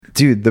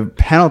Dude, the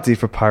penalty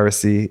for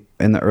piracy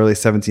in the early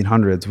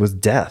 1700s was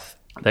death.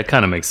 That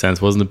kind of makes sense.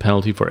 Wasn't the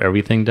penalty for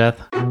everything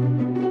death?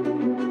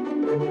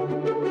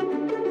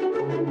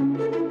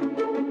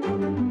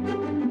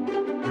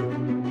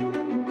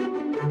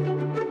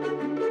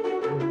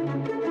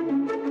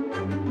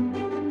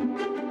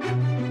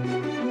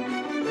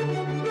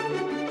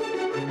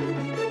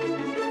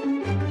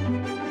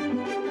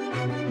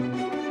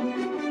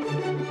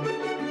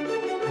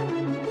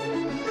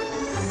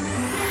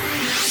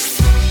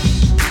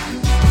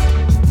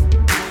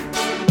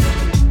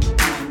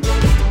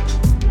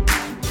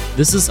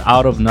 This is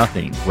Out of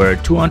Nothing, where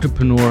two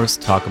entrepreneurs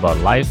talk about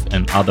life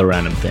and other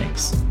random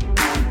things.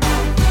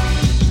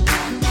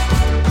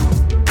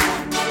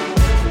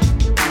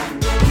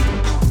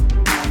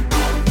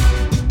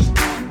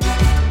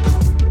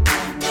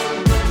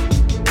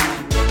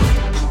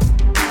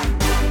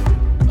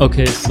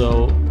 Okay,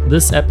 so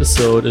this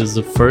episode is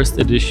the first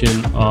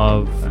edition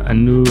of a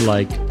new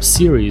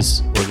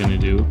series we're going to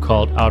do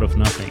called Out of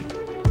Nothing.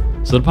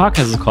 So the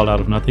podcast is called Out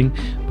of Nothing,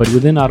 but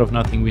within Out of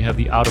Nothing, we have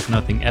the Out of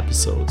Nothing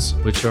episodes,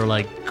 which are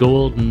like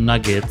gold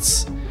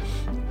nuggets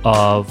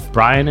of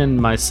Brian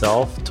and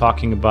myself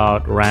talking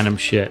about random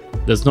shit.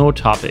 There's no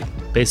topic.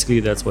 Basically,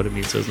 that's what it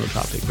means. There's no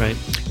topic, right?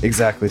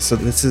 Exactly. So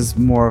this is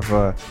more of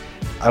a,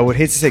 I would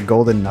hate to say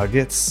golden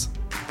nuggets,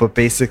 but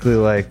basically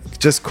like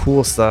just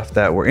cool stuff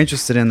that we're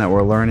interested in, that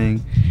we're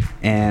learning,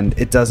 and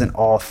it doesn't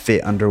all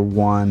fit under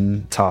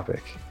one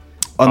topic.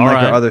 Unlike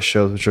our other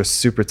shows, which are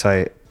super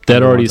tight.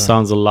 That already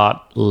sounds a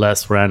lot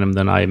less random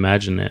than I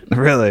imagine it.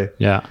 Really?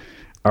 Yeah.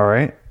 All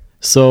right.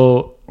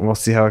 So we'll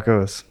see how it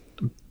goes.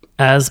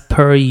 As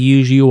per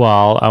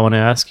usual, I want to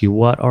ask you,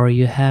 what are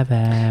you having?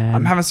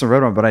 I'm having some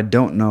red wine, but I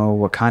don't know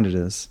what kind it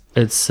is.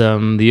 It's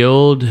the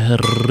old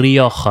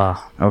Rioja.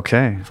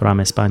 Okay. From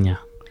España.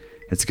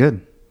 It's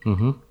good.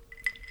 Mm-hmm.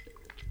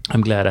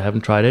 I'm glad I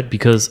haven't tried it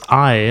because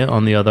I,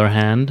 on the other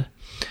hand,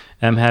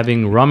 am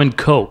having rum and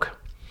Coke.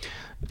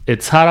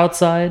 It's hot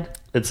outside.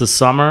 It's the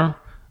summer.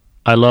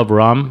 I love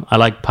rum. I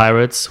like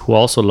pirates who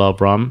also love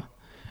rum.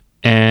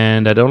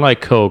 And I don't like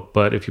Coke,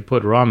 but if you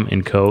put rum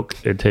in Coke,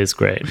 it tastes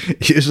great.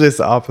 Usually it's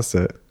the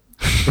opposite.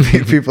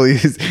 People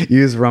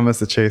use rum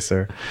as a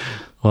chaser.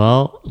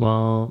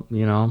 Well,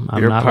 you know,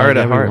 I'm You're not a pirate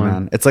like at heart,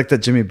 everyone. man. It's like that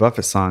Jimmy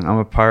Buffett song. I'm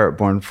a pirate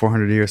born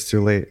 400 years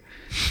too late.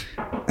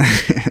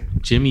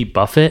 Jimmy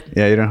Buffett?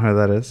 Yeah, you don't know who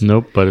that is?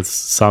 Nope, but it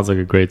sounds like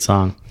a great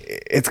song.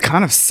 It's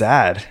kind of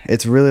sad.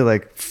 It's really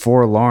like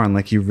forlorn,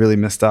 like he really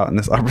missed out on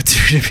this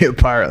opportunity to be a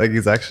pirate. Like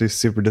he's actually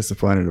super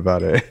disappointed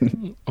about it.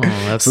 Oh,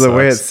 that so the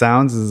way it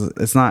sounds is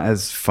it's not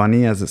as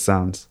funny as it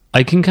sounds.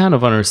 I can kind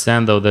of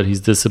understand though that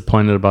he's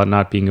disappointed about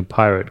not being a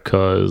pirate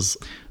because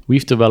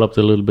we've developed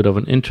a little bit of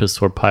an interest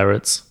for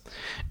pirates.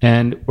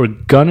 And we're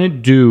gonna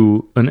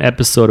do an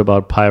episode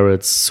about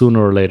pirates sooner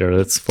or later.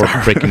 That's for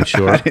freaking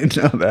sure. I didn't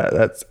know that.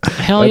 That's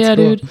Hell yeah,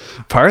 cool. dude.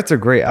 Pirates are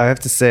great. I have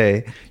to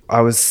say, I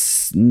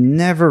was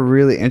never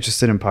really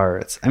interested in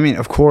pirates. I mean,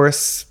 of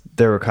course,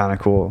 they were kind of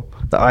cool.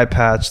 The eye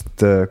patch,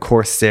 the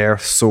Corsair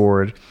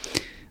sword,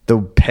 the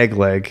peg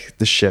leg,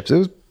 the ships. It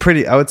was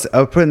pretty. I would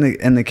put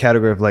in the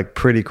category of like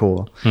pretty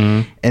cool.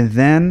 Mm-hmm. And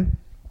then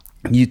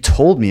you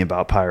told me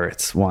about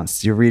pirates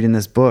once. You're reading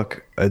this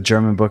book, a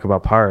German book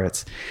about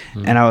pirates.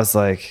 Mm-hmm. And I was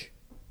like,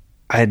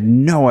 I had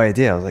no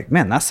idea. I was like,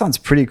 man, that sounds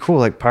pretty cool.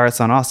 Like pirates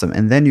sound awesome.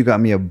 And then you got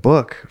me a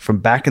book from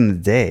back in the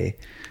day.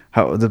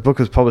 How the book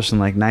was published in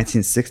like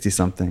 1960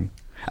 something.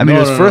 I mean, it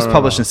was first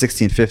published in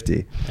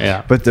 1650.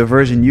 Yeah. But the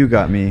version you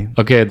got me.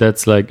 Okay,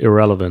 that's like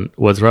irrelevant.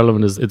 What's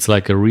relevant is it's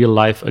like a real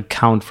life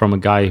account from a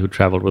guy who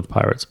traveled with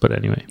pirates. But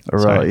anyway.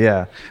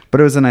 Yeah. But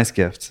it was a nice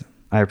gift.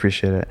 I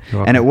appreciate it.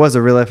 And it was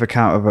a real life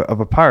account of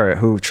a pirate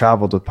who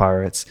traveled with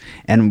pirates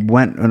and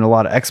went on a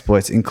lot of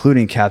exploits,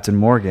 including Captain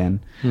Morgan,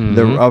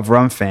 of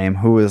rum fame,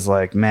 who was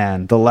like,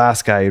 man, the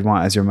last guy you'd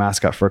want as your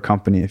mascot for a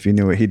company if you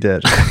knew what he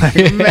did.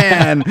 Like,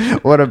 man,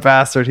 what a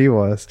bastard he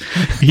was.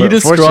 He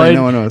destroyed.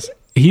 No one knows.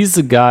 He's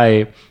the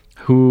guy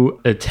who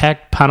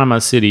attacked Panama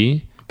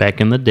City back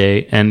in the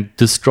day and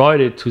destroyed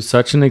it to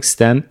such an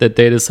extent that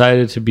they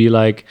decided to be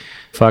like,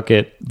 fuck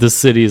it, this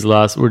city is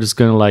lost. We're just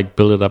going to like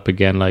build it up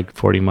again like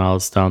 40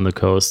 miles down the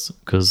coast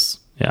because,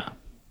 yeah.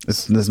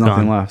 There's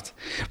nothing left.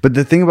 But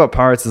the thing about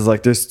pirates is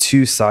like there's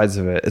two sides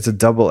of it. It's a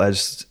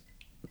double-edged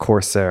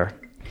Corsair,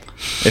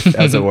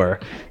 as it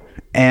were.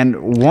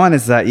 And one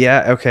is that,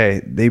 yeah,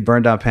 okay, they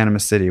burned down Panama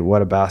City.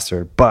 What a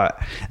bastard.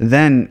 But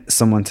then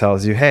someone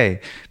tells you,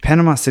 hey,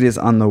 Panama City is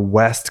on the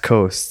west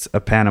coast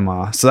of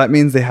Panama. So that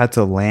means they had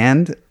to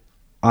land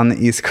on the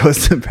east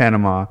coast of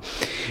Panama,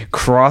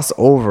 cross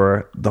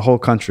over the whole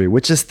country,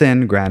 which is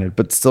thin, granted,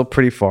 but still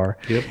pretty far,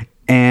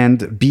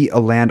 and beat a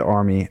land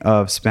army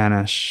of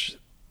Spanish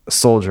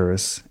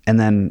soldiers and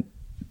then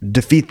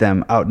defeat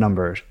them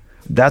outnumbered.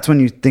 That's when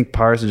you think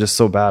pirates are just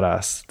so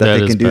badass that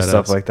they can do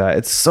stuff like that.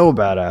 It's so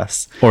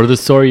badass. Or the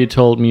story you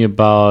told me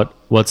about,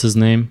 what's his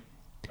name?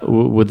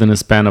 Within a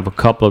span of a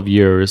couple of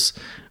years,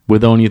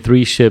 with only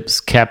 3 ships,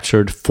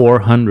 captured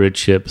 400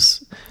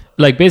 ships.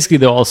 Like basically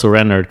they all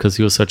surrendered because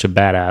he was such a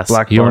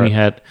badass. He only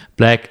had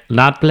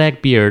not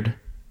Blackbeard,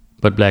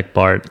 But Black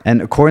Bart.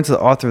 And according to the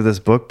author of this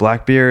book,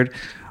 Blackbeard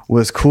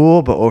was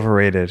cool but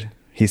overrated.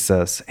 He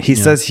says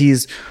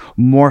he's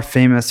more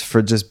famous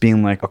for just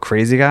being like a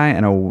crazy guy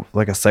and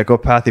like a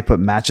psychopath. He put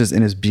matches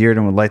in his beard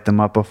and would light them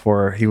up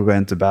before he would go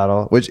into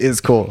battle, which is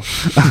cool.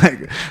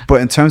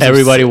 But in terms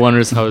everybody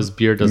wonders how his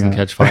beard doesn't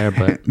catch fire,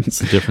 but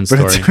it's a different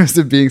story. But in terms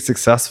of being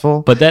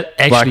successful, but that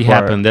actually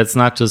happened. That's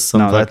not just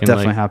some. No, that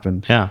definitely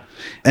happened. Yeah.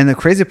 And the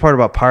crazy part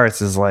about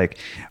pirates is like,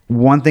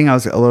 one thing I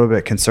was a little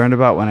bit concerned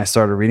about when I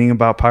started reading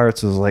about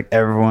pirates was like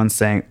everyone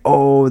saying,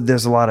 oh,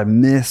 there's a lot of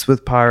myths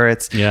with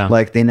pirates. Yeah.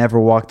 Like they never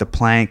walked a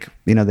plank.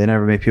 They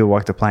never made people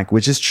walk the plank,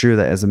 which is true.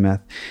 That is a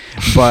myth.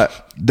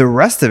 But the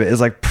rest of it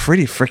is like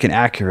pretty freaking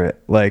accurate.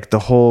 Like the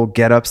whole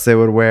get-ups they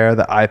would wear,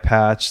 the eye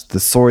patch, the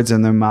swords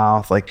in their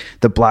mouth, like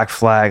the black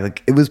flag.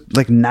 Like it was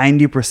like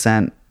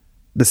 90%.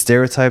 The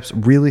stereotypes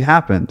really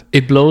happened.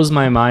 It blows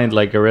my mind.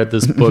 Like I read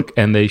this book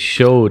and they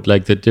showed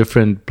like the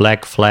different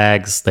black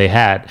flags they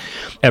had.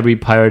 Every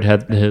pirate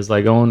had his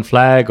like own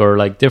flag or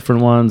like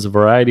different ones, a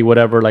variety,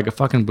 whatever. Like a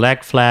fucking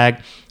black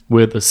flag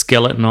with a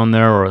skeleton on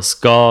there or a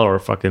skull or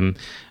fucking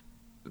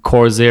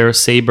corsair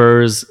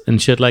sabers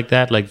and shit like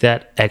that. Like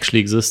that actually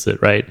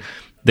existed, right?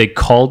 They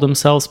called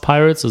themselves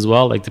pirates as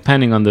well. Like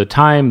depending on the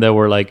time, there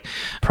were like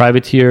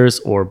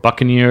privateers or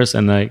buccaneers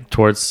and like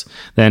towards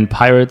then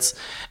pirates.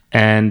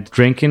 And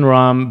drinking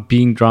rum,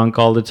 being drunk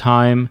all the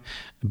time,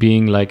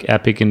 being like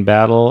epic in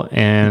battle,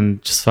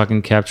 and just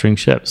fucking capturing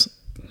ships.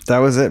 That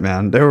was it,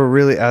 man. They were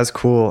really as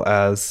cool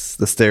as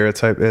the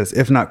stereotype is,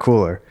 if not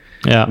cooler.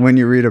 Yeah. When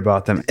you read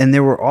about them. And they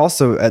were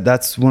also,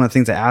 that's one of the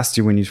things I asked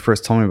you when you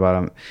first told me about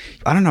them.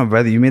 I don't know,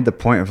 brother, you made the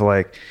point of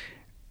like,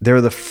 they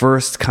were the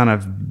first kind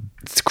of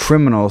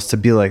criminals to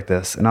be like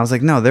this. And I was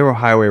like, no, they were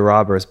highway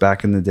robbers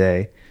back in the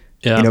day.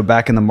 Yeah.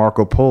 Back in the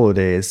Marco Polo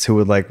days, who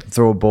would like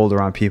throw a boulder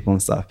on people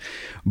and stuff.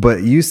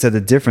 But you said the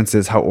difference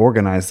is how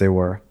organized they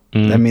were.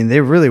 I mean,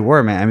 they really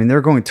were, man. I mean, they were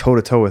going toe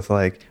to toe with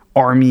like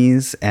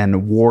armies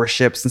and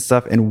warships and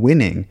stuff and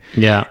winning.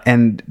 Yeah.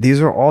 And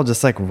these were all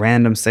just like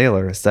random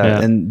sailors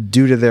that, and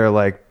due to their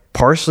like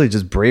partially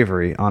just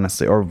bravery,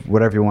 honestly, or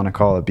whatever you want to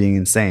call it, being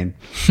insane,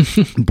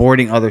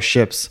 boarding other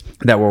ships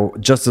that were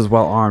just as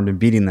well armed and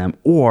beating them.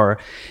 Or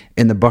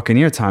in the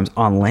Buccaneer times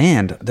on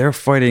land, they're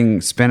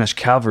fighting Spanish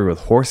cavalry with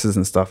horses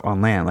and stuff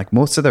on land. Like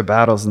most of their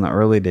battles in the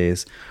early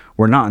days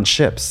were not in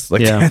ships.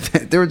 Like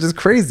they were just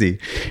crazy,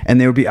 and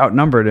they would be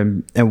outnumbered.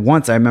 And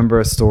once I remember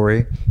a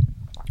story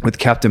with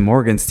Captain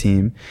Morgan's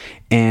team,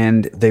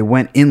 and they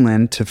went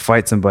inland to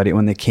fight somebody.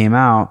 When they came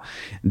out,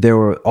 there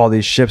were all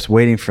these ships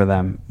waiting for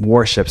them,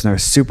 warships, and they were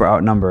super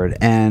outnumbered.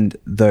 And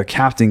the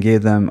captain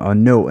gave them a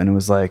note, and it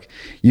was like,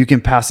 you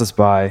can pass us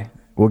by,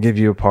 we'll give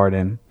you a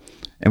pardon,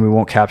 and we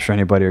won't capture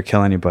anybody or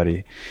kill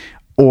anybody.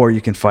 Or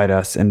you can fight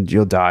us and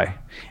you'll die.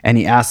 And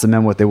he asked the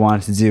men what they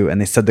wanted to do, and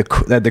they said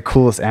the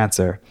coolest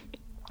answer.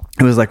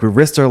 It was like, we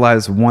risked our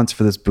lives once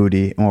for this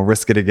booty and we'll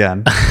risk it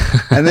again.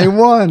 And they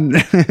won.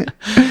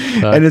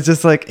 And it's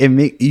just like,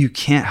 you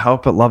can't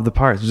help but love the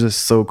pirates. It's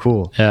just so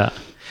cool. Yeah.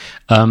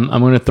 I'm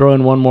going to throw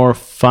in one more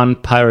fun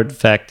pirate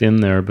fact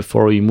in there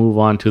before we move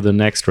on to the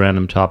next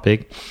random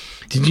topic.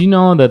 Did you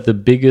know that the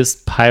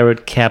biggest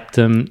pirate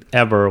captain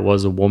ever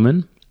was a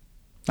woman?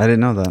 I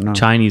didn't know that, no.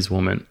 Chinese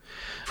woman.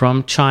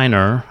 From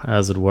China,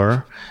 as it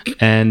were.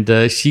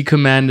 And she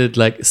commanded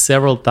like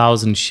several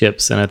thousand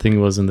ships. And I think it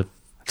was in the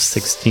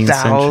 16th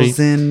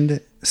century.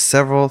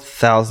 Several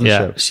thousand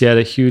ships. She had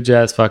a huge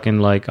ass fucking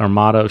like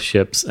armada of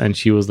ships, and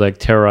she was like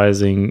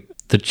terrorizing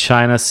the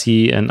China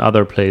Sea and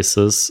other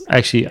places.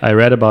 Actually, I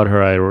read about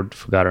her. I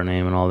forgot her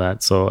name and all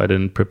that, so I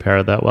didn't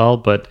prepare that well,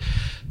 but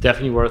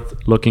definitely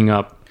worth looking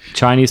up.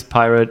 Chinese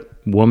pirate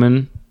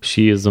woman.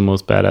 She is the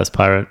most badass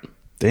pirate.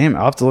 Damn,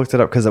 I'll have to look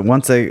that up, because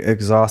once they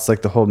exhaust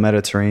like the whole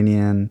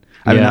Mediterranean,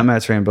 I mean not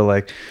Mediterranean, but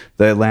like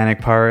the Atlantic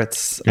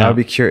pirates, I would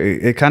be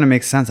curious. It kind of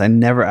makes sense. I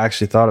never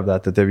actually thought of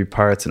that there'd be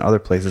pirates in other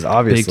places,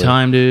 obviously. Big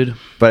time, dude.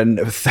 But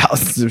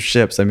thousands of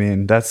ships. I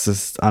mean, that's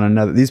just on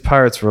another. These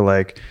pirates were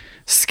like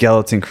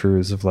skeleton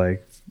crews of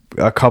like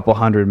a couple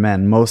hundred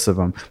men, most of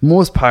them.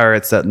 Most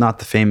pirates, that not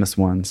the famous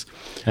ones.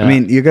 I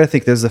mean, you got to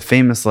think there's a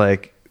famous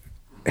like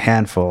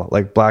handful,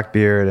 like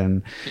Blackbeard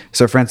and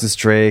Sir Francis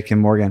Drake and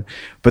Morgan,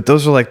 but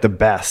those are like the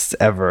best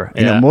ever.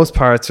 You know, most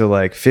pirates are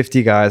like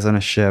 50 guys on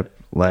a ship,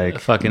 like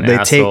fucking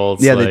assholes.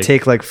 They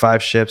take like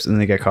 5 ships and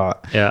they get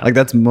caught. Like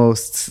that's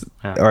most.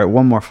 All right,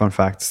 one more fun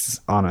fact,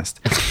 honest.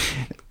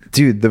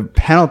 Dude, the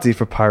penalty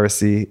for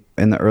piracy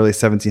in the early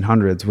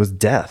 1700s was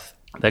death.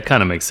 That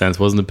kind of makes sense.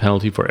 Wasn't the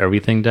penalty for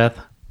everything death?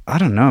 I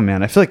don't know,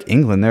 man. I feel like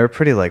England, they were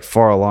pretty like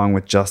far along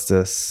with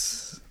justice.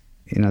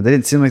 You know, they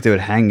didn't seem like they would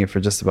hang you for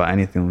just about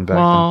anything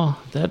back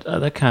then.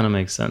 That kind of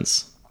makes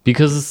sense,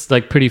 because it's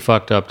like pretty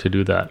fucked up to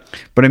do that.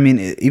 But I mean,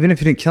 even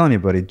if you didn't kill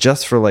anybody,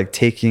 just for like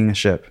taking a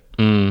ship,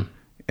 I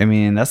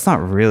mean, that's a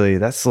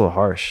little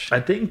harsh.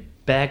 I think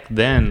back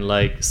then,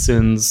 like,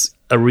 since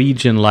a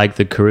region like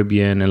the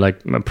Caribbean and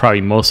like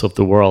probably most of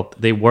the world,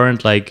 they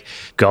weren't like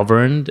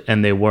governed,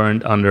 and they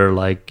weren't under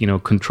like,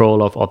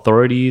 control of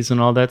authorities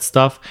and all that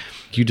stuff.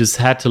 You just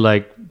had to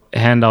like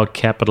hand out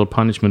capital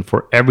punishment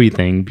for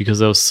everything because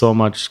there was so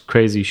much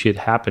crazy shit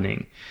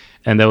happening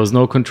and there was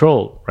no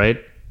control, right?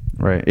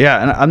 Right.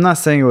 Yeah. And I'm not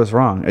saying it was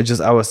wrong. It's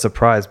just I was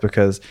surprised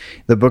because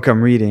the book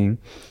I'm reading,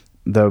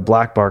 the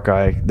Black Bart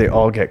guy, they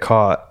all get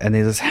caught and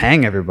they just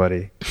hang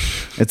everybody.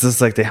 It's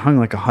just like they hung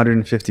like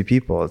 150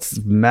 people. It's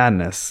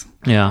madness.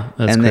 Yeah.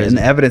 That's and crazy. and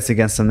the evidence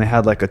against them, they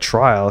had like a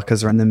trial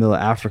because they're in the middle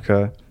of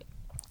Africa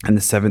in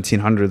the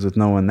 1700s with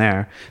no one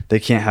there. They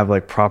can't have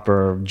like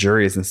proper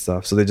juries and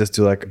stuff. So they just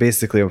do like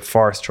basically a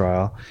farce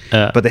trial.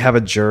 But they have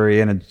a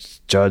jury and a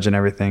judge and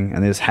everything.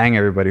 And they just hang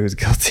everybody who's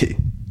guilty.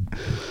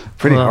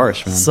 Pretty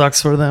harsh, man.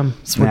 Sucks for them.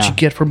 It's what you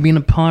get for being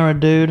a pirate,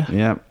 dude.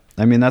 Yeah.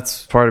 I mean,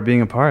 that's part of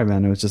being a pirate,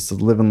 man. It was just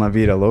living La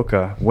Vida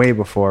Loca way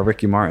before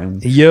Ricky Martin.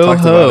 Yo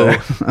ho.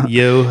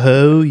 Yo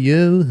ho,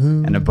 yo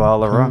ho. And a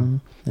bottle of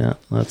rum. Yeah,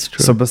 that's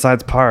true. So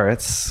besides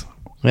pirates,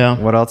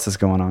 what else is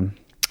going on?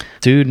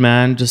 Dude,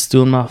 man, just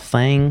doing my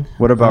thing.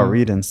 What about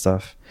reading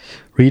stuff?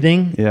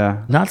 Reading?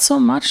 Yeah. Not so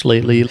much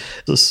lately.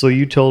 So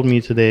you told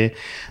me today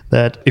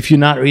that if you're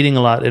not reading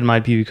a lot, it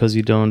might be because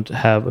you don't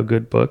have a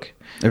good book.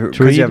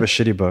 Because you have a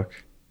shitty book.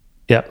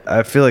 Yeah.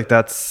 I feel like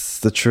that's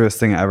the truest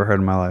thing I ever heard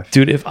in my life.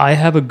 Dude, if I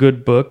have a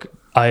good book,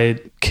 I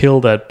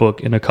kill that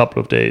book in a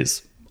couple of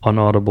days on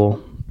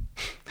Audible.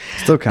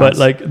 Still counts. But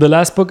like the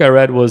last book I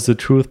read was The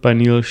Truth by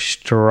Neil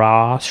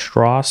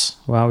Strauss.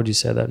 How would you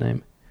say that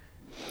name?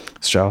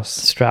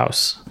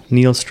 Strauss.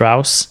 Neil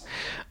Strauss,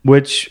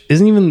 which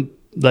isn't even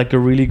like a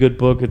really good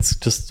book. It's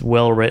just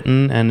well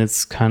written and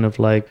it's kind of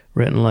like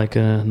written like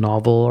a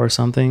novel or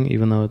something,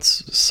 even though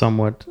it's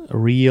somewhat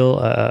real,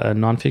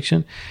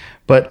 nonfiction.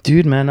 But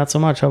dude, man, not so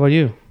much. How about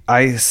you?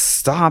 I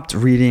stopped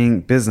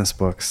reading business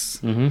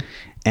books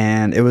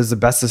and it was the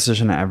best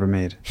decision I ever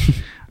made.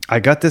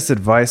 I got this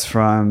advice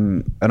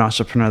from an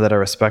entrepreneur that I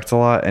respect a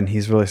lot and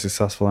he's really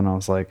successful.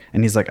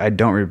 And he's like, I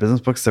don't read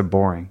business books. They're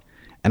boring.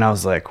 And I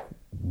was like,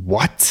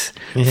 what?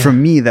 Yeah. For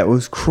me, that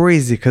was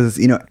crazy because,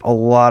 a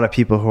lot of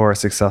people who are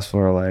successful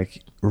are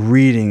like,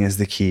 reading is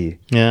the key.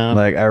 Yeah.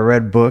 Like I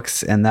read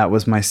books and that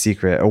was my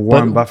secret.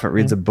 Warren Buffett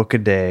reads a book a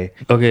day.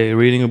 Okay,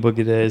 reading a book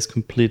a day is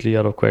completely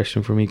out of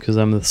question for me because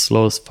I'm the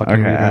slowest fucking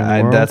reader in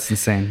the world. That's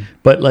insane.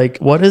 But like,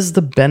 what is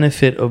the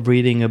benefit of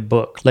reading a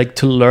book? Like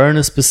to learn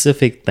a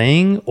specific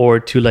thing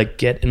or to like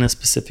get in a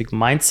specific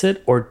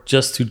mindset or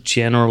just to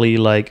generally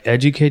like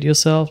educate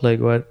yourself? Like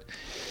what?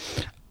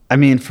 I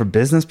mean, for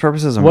business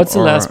purposes. What's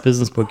the last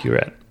business book you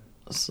read?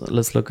 So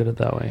let's look at it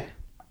that way.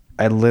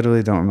 I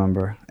literally don't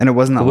remember. And it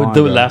wasn't that long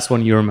ago. The last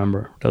one you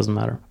remember. Doesn't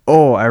matter.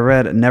 Oh, I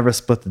read Never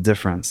Split the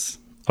Difference.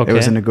 Okay. It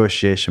was a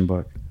negotiation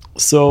book.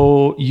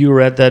 So you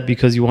read that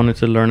because you wanted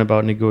to learn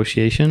about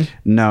negotiation?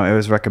 No, it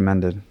was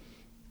recommended.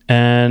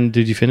 And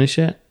did you finish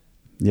it?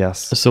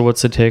 Yes. So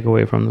what's the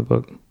takeaway from the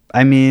book?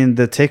 I mean,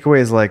 the takeaway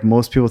is like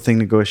most people think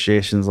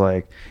negotiations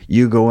like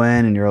you go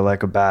in and you're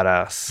like a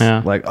badass.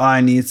 Yeah. Like, oh, I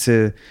need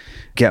to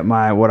get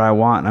what I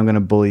want and I'm going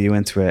to bully you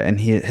into it.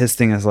 And his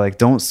thing is like,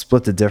 don't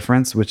split the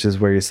difference, which is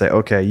where you say,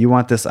 okay, you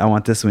want this, I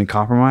want this, and we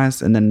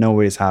compromise, and then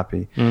nobody's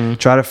happy.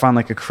 Try to find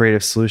like a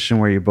creative solution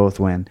where you both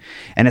win.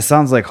 And it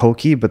sounds like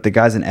hokey, but the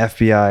guy's an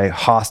FBI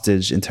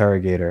hostage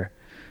interrogator.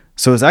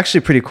 So it's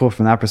actually pretty cool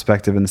from that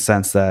perspective in the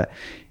sense that,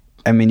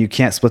 I mean, you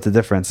can't split the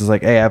difference. It's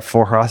like, hey, I have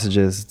 4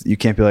 hostages. You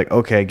can't be like,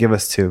 okay, give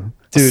us 2.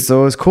 Dude.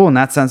 So it was cool in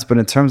that sense. But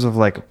in terms of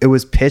like, it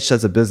was pitched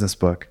as a business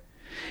book.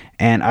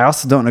 And I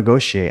also don't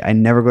negotiate. I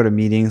never go to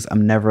meetings.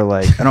 I'm never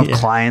like, I don't have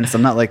clients.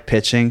 I'm not like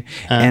pitching.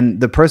 And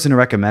the person who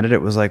recommended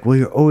it was like, well,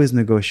 you're always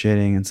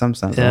negotiating in some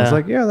sense. Yeah. I was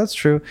like, yeah, that's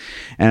true.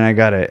 And I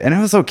got it. And it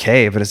was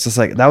okay. But it's just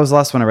like, that was the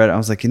last one I read. I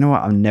was like, you know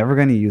what? I'm never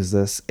going to use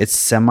this. It's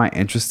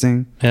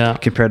semi-interesting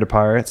compared to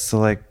pirates. So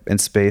like in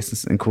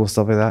space and cool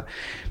stuff like that.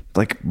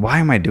 Like, why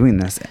am I doing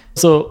this?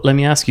 So let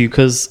me ask you,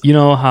 because you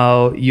know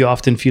how you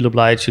often feel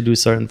obliged to do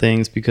certain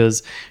things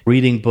because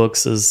reading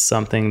books is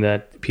something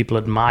that people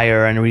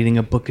admire and reading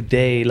a book a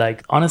day.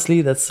 Like,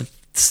 honestly, that's the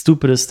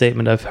stupidest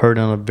statement I've heard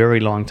in a very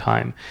long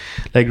time.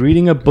 Like,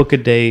 reading a book a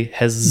day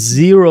has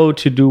zero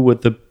to do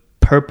with the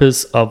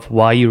purpose of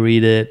why you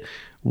read it,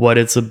 what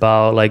it's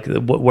about, like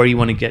where you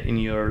want to get in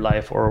your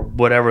life or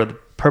whatever the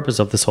purpose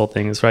of this whole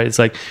thing is, right? It's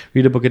like,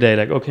 read a book a day.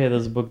 Like, okay,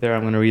 there's a book there.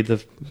 I'm going to read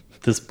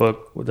this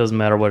book. It doesn't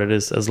matter what it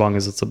is as long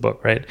as it's a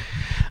book, right?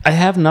 I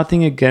have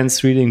nothing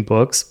against reading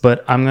books,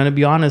 but I'm going to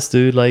be honest,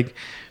 dude. Like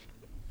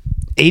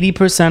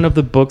 80% of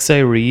the books I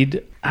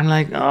read, I'm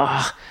like,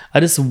 I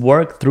just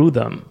work through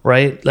them,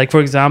 right? Like, for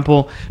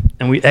example,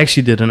 and we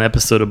actually did an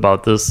episode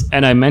about this,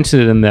 and I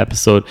mentioned it in the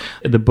episode,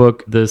 the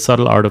book, The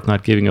Subtle Art of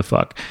Not Giving a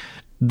Fuck.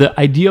 The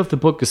idea of the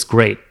book is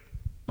great,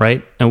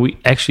 right? And we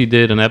actually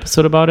did an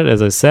episode about it,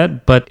 as I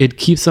said, but it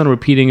keeps on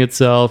repeating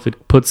itself.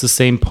 It puts the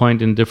same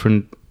point in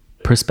different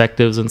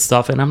perspectives and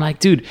stuff. And I'm like,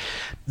 dude,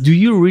 do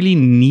you really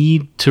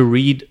need to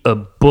read a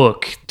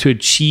book to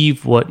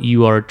achieve what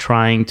you are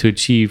trying to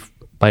achieve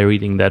by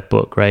reading that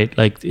book, right?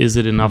 Like, is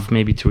it enough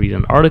maybe to read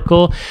an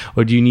article,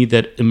 or do you need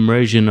that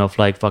immersion of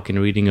like fucking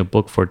reading a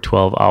book for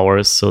 12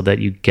 hours so that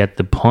you get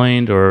the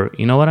point, or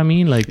you know what I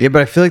mean? Like, yeah,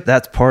 but I feel like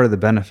that's part of the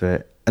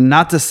benefit.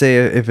 not to say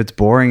if it's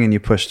boring and you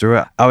push through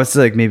it. I would say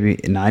like maybe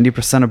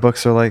 90% of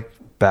books are like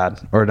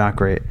bad or not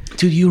great.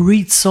 Dude, you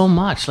read so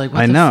much. Like,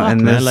 what I the know, fuck,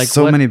 and man? there's Like,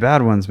 so many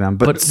bad ones, man.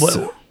 But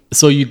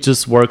so you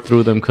just work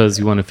through them because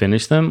you want to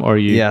finish them, or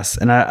you? Yes,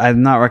 and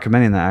I'm not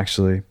recommending that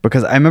actually,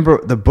 because I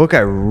remember the book I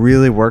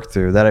really worked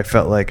through that I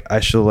felt like I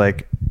should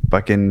like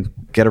fucking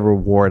get a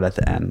reward at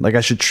the end. Like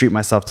I should treat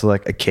myself to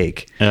like a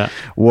cake. Yeah.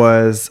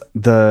 Was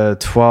the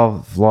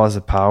 12 Laws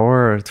of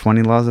Power or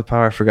 20 Laws of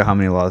Power? I forgot how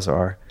many laws there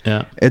are.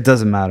 Yeah. It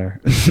doesn't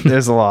matter.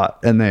 There's a lot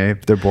and they're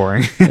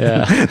boring.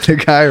 Yeah.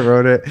 The guy who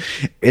wrote it.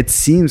 It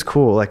seems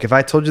cool. Like if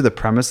I told you the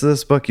premise of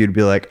this book, you'd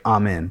be like,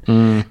 I'm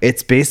in.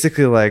 It's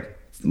basically like,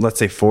 let's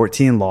say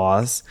 14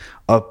 laws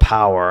of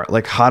power,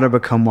 like how to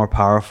become more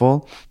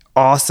powerful.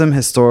 Awesome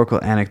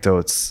historical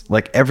anecdotes.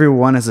 Like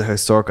everyone is a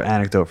historical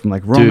anecdote from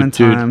like Roman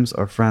times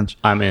or French.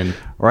 I'm in.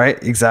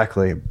 Right?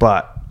 Exactly.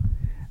 But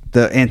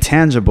the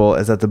intangible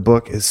is that the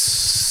book is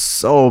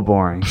so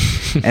boring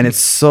and it's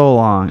so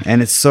long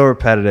and it's so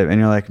repetitive and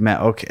you're like, man,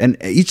 okay. And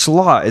each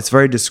law, it's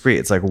very discrete.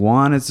 It's like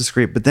one is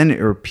discrete, but then it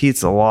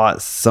repeats a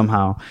lot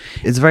somehow.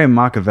 It's very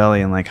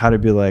Machiavellian, like how to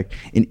be like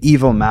an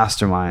evil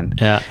mastermind.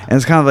 Yeah. And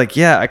it's kind of like,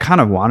 yeah, I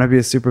kind of want to be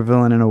a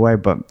supervillain in a way,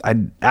 but I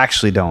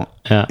actually don't.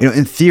 Yeah. You know,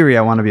 in theory,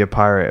 I want to be a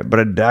pirate, but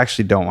I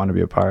actually don't want to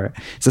be a pirate.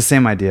 It's the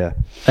same idea.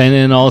 And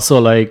then also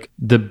like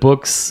the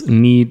books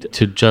need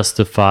to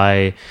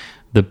justify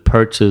the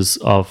purchase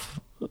of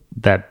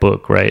that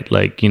book, right?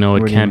 Like, you know,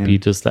 it can't be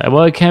just like,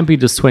 well, it can't be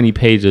just 20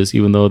 pages,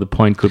 even though the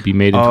point could be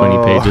made in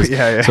 20 pages.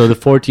 Yeah. So the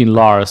 14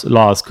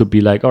 laws could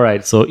be like, all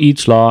right, so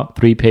each law,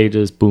 3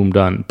 pages, boom,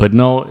 done. But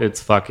no,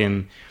 it's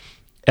fucking,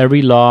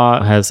 every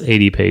law has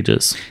 80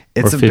 pages.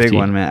 It's or a 50. big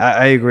one, man.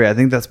 I agree. I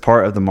think that's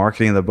part of the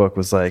marketing of the book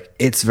was like,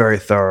 it's very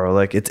thorough.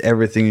 Like it's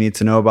everything you need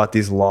to know about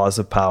these laws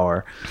of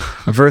power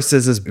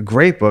versus this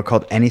great book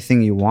called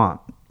Anything You Want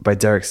by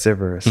Derek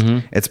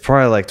Sivers. It's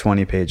probably like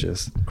 20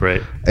 pages.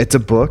 Great. It's a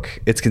book.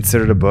 It's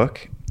considered a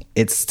book.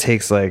 It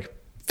takes like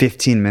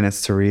 15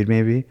 minutes to read,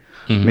 maybe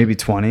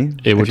 20.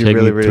 It would take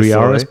me 3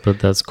 hours, but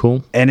that's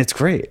cool. And it's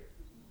great.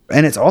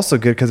 And it's also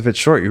good because if it's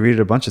short, you read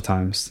it a bunch of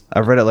times.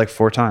 I've read it like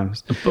 4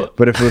 times.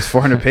 But if it was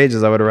 400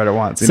 pages, I would have read it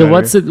once. So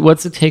what's the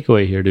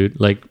takeaway here, dude?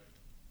 Like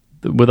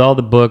with all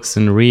the books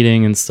and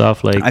reading and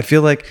stuff, like I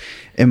feel like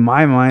in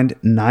my mind,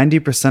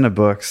 90% of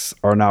books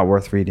are not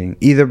worth reading,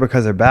 either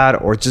because they're bad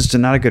or just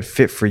not a good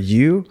fit for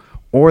you,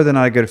 or they're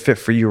not a good fit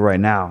for you right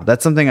now.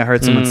 That's something I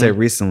heard someone say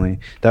recently.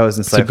 That was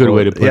insightful. It's a good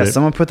way to put it. Yeah,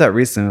 someone put that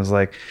recently. It was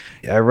like,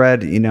 I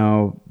read, you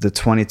know, the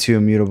 22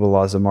 Immutable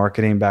Laws of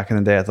Marketing back in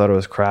the day. I thought it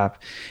was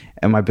crap.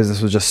 And my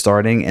business was just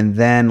starting. And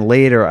then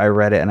later I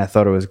read it and I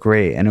thought it was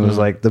great. And it was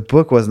like, the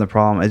book wasn't the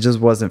problem. It just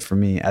wasn't for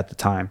me at the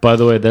time. By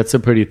the way, that's a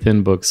pretty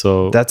thin book.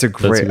 So I think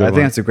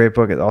that's a great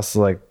book. It's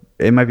also like,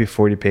 it might be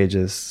 40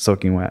 pages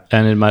soaking wet.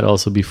 And it might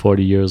also be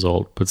 40 years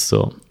old, but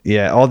still.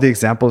 Yeah. All the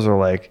examples are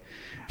like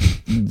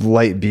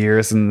light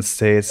beers in the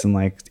States and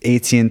like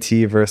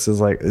AT&T versus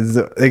like,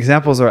 the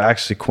examples are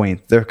actually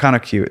quaint. They're kind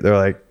of cute. They're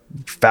like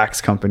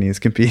fax companies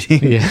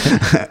competing.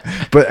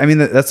 Yeah. But I mean,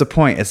 that's the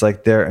point. It's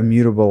like they're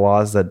immutable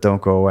laws that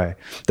don't go away.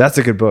 That's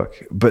a good book.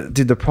 But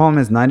dude, the problem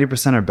is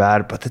 90% are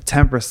bad, but the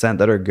 10%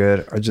 that are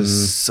good are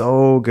just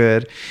so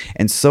good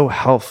and so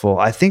helpful.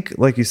 I think,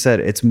 like you said,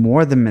 it's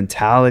more the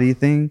mentality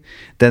thing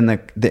than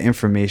the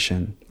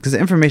information. Because the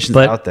information's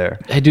out there.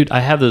 Hey, dude, I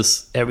have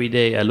this every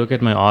day. I look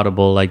at my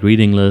Audible like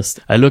reading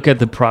list. I look at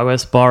the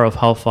progress bar of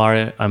how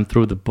far I'm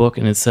through the book,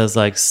 and it says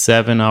like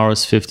 7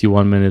 hours,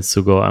 51 minutes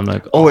to go. I'm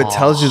like, oh, it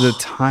tells you the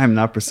time,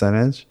 not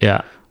percentage?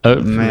 Yeah.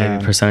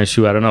 Maybe percentage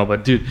too. I don't know.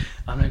 But dude,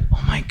 I'm like,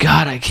 oh my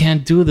God, I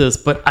can't do this.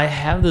 But I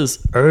have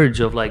this urge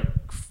of like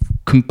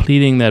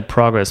completing that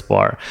progress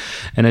bar.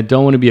 And I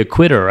don't want to be a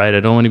quitter, right? I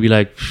don't want to be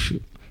like,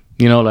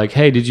 you know, like,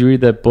 hey, did you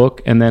read that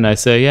book? And then I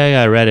say,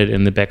 yeah, I read it.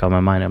 In the back of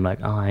my mind, I'm like,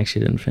 oh, I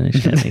actually didn't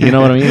finish it. You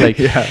know what I mean? Like,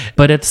 yeah.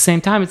 But at the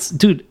same time, it's,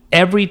 dude,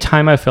 every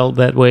time I felt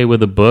that way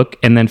with a book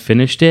and then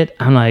finished it,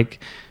 I'm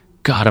like,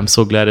 God, I'm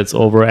so glad it's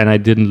over and I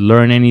didn't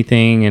learn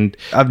anything. And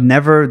I've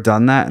never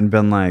done that and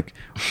been like,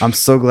 I'm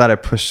so glad I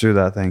pushed through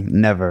that thing.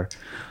 Never.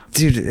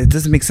 Dude, it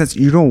doesn't make sense.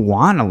 You don't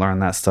want to learn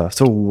that stuff.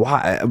 So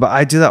why? But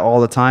I do that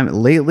all the time.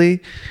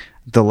 Lately,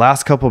 the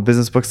last couple of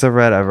business books I've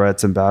read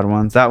some bad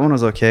ones. That one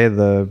was okay.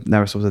 The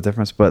Never Split the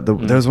Difference. But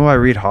there's one by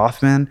Reid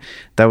Hoffman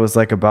that was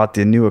like about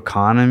the new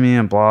economy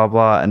and blah,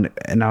 blah.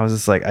 And I was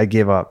just like, I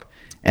gave up.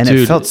 And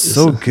dude, it felt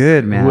so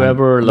good, man.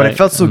 But I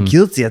felt so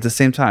guilty at the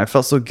same time. I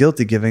felt so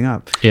guilty giving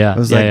up. Yeah. I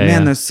was like,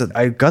 man,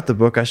 I got the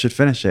book. I should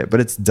finish it.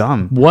 But it's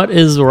dumb. What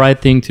is the right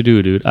thing to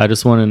do, dude? I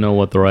just want to know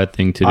what the right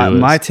thing to do is.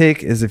 My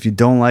take is if you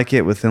don't like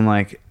it within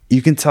like,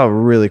 you can tell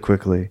really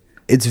quickly.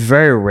 It's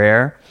very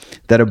rare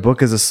that a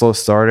book is a slow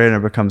starter and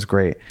it becomes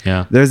great.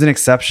 Yeah. There's an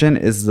exception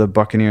is the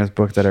Buccaneers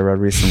book that I read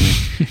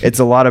recently. It's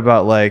a lot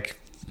about like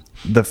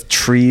the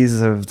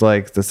trees of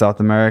like the South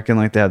American,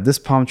 like they have this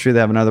palm tree, they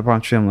have another palm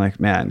tree. I'm like,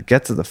 man,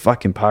 get to the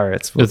fucking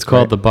pirates. It's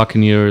called the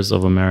Buccaneers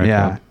of America.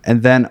 Yeah.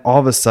 And then all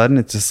of a sudden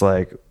it's just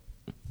like,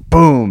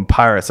 boom,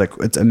 pirates. Like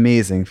it's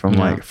amazing from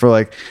like, for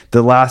like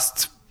the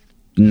last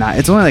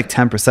it's only like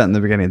 10% in the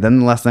beginning. Then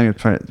the last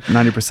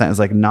 90% is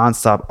like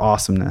nonstop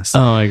awesomeness.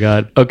 Oh my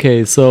God.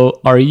 Okay,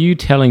 so are you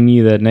telling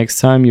me that next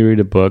time you read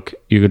a book,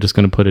 you're just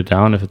going to put it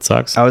down if it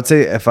sucks? I would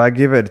say if I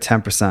give it a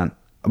 10%.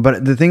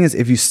 But the thing is,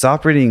 if you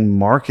stop reading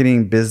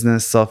marketing,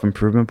 business,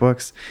 self-improvement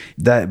books,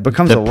 that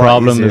becomes a lot easier. The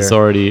problem is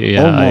already,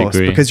 almost, I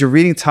agree. Because you're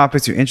reading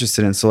topics you're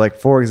interested in. So like,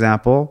 for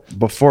example,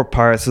 before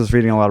Pirates, I was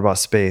reading a lot about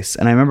space.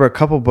 And I remember a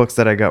couple books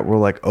that I got were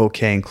like,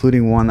 okay,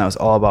 including one that was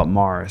all about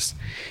Mars.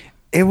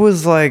 It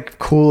was like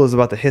cool. It was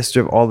about the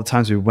history of all the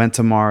times we went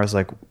to Mars,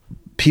 like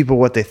people,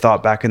 what they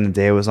thought back in the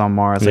day was on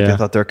Mars. Like they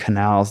thought there were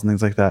canals and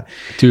things like that.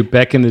 Dude,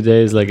 back in the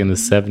days, like in the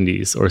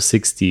 70s or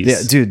 60s.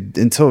 Yeah, dude,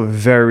 until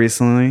very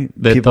recently,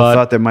 people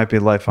thought there might be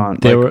life on,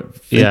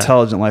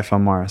 intelligent life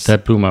on Mars.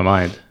 That blew my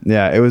mind.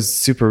 Yeah, it was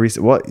super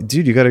recent. Well,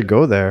 dude, you got to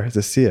go there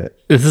to see it.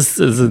 This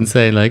is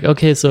insane. Like,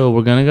 okay, so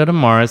we're going to go to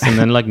Mars and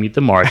then like meet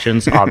the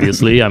Martians,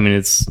 obviously. I mean,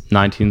 it's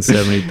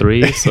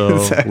 1973, so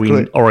exactly.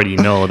 We already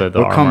know that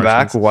we'll come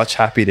back, we'll watch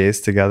Happy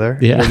Days together.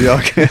 Yeah. We'll be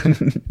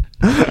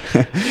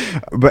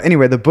But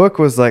anyway, the book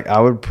was like, I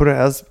would put it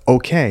as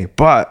okay,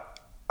 but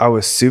I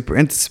was super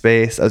into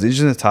space. I was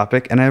interested in the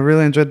topic and I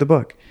really enjoyed the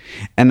book.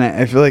 And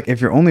I feel like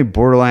if you're only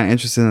borderline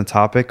interested in the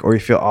topic or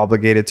you feel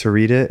obligated to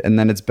read it and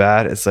then it's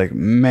bad, it's like,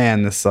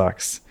 man, this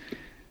sucks.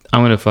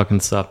 I'm going to fucking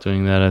stop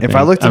doing that. If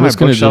I looked at my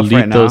bookshelf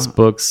right now, those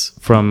books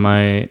from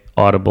my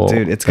Audible.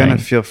 Dude, it's going to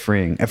feel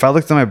freeing. If I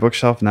looked at my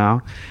bookshelf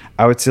now,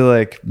 I would say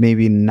like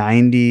maybe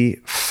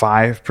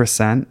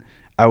 95%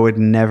 I would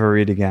never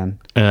read again.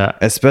 Yeah.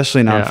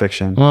 Especially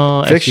nonfiction. Yeah.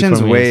 Well,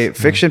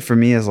 fiction for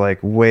me is like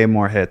way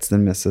more hits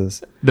than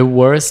misses. The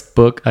worst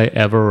book I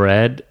ever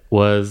read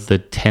was The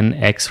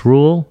 10X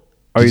Rule.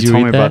 Oh, you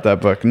told me about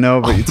that book.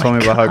 No, but you told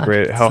me about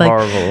how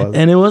horrible it was.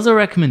 And it was a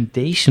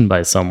recommendation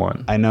by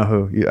someone. I know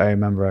who. I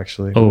remember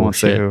actually. Oh, I won't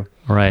say who.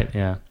 Right,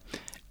 yeah.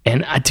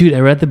 And dude, I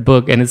read the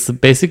book and it's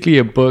basically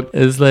a book.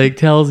 It's like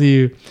tells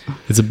you,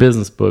 it's a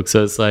business book.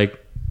 So it's like,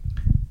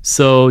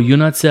 so you're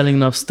not selling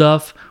enough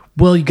stuff.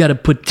 Well, you got to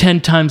put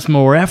 10 times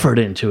more effort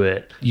into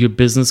it. Your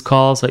business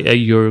calls, like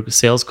your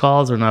sales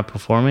calls are not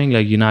performing.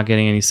 Like you're not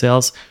getting any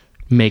sales.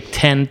 Make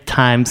 10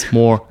 times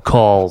more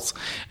calls.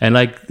 And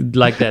like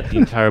that the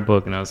entire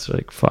book. And I was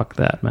like, fuck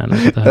that, man.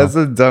 That's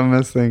the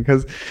dumbest thing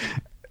because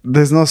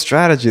there's no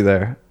strategy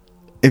there.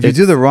 If you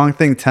do the wrong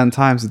thing 10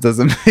 times, it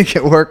doesn't make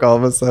it work all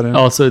of a sudden.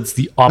 Also, it's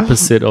the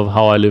opposite of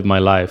how I live my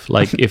life.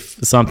 Like if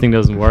something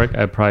doesn't work,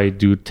 I probably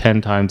do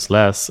 10 times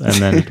less and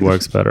then it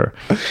works better.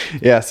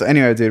 Yeah. So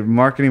anyway, dude,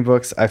 marketing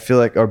books, I feel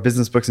like, or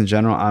business books in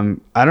general,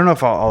 I don't know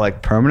if I'll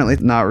like permanently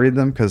not read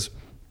them because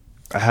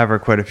I have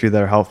read quite a few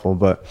that are helpful,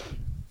 but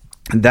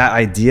that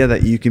idea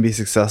that you can be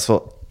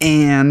successful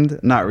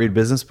and not read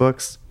business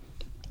books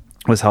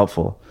was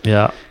helpful.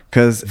 Yeah.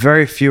 Because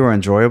very few are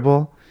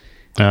enjoyable.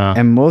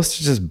 And most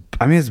are just,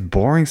 I mean, it's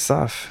boring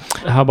stuff.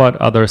 How about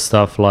other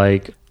stuff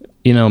like,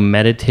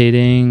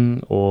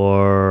 meditating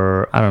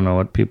or I don't know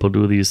what people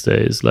do these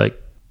days.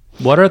 Like,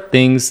 what are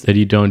things that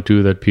you don't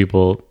do that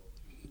people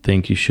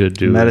think you should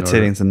do?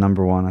 Meditating is the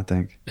number one, I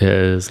think. It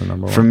is the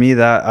number one. For me,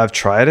 that I've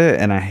tried it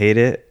and I hate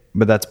it.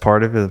 But that's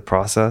part of the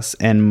process.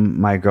 And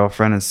my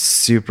girlfriend is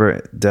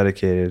super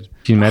dedicated.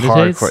 She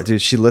meditates? Hardcore.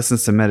 Dude, she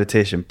listens to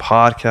meditation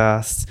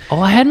podcasts. Oh,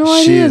 I had no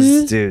idea,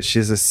 dude.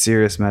 She's a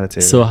serious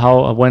meditator.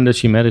 So when does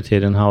she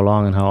meditate and how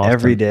long and how often?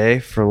 Every day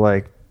for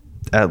like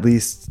at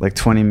least like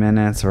 20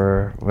 minutes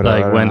or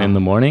whatever. Like when in the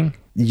morning?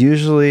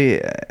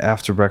 Usually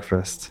after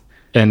breakfast.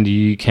 And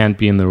you can't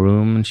be in the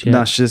room and shit?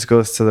 No, she just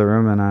goes to the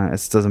room and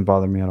it doesn't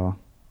bother me at all.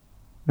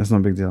 It's no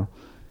big deal.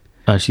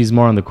 She's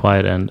more on the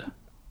quiet end.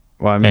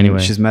 Well, I mean, anyway.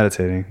 She's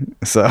meditating,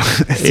 so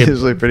it's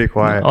usually pretty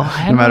quiet,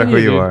 no matter who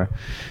you are.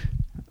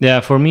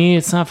 Yeah, for me,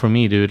 it's not for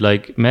me, dude.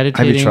 Like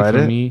meditating Have you tried for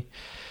it? me.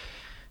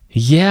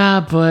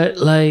 Yeah, but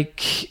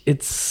like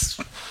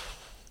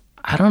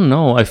I don't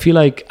know. I feel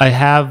like I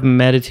have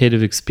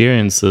meditative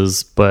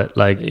experiences, but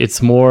like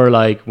it's more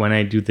like when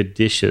I do the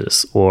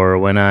dishes or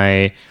when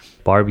I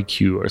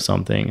barbecue or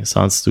something. It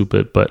sounds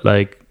stupid, but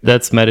like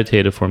that's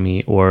meditative for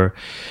me. Or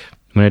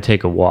when I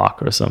take a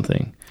walk or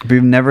something. But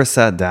you've never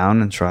sat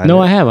down and tried it? No,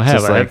 I have.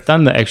 I've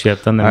done that. Actually,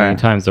 I've done that many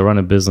times. I run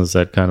a business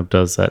that kind of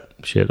does that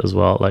shit as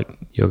well, like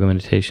yoga,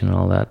 meditation, and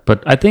all that.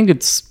 But I think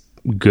it's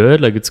good.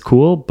 Like it's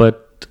cool,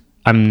 but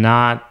I'm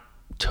not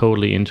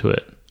totally into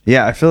it.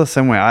 Yeah, I feel the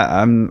same way.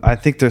 I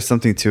think there's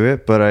something to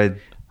it, but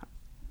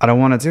I don't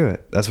want to do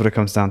it. That's what it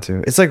comes down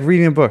to. It's like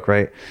reading a book,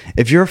 right?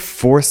 If you're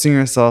forcing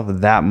yourself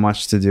that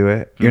much to do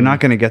it, you're not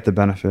going to get the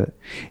benefit.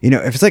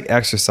 If it's like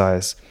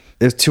exercise,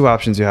 there's two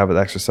options you have with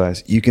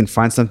exercise. You can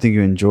find something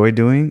you enjoy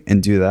doing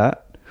and do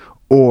that,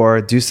 or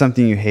do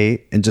something you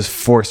hate and just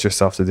force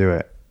yourself to do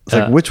it. It's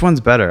like, which one's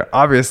better?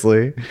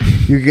 Obviously,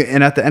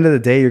 and at the end of the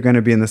day, you're going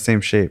to be in the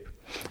same shape.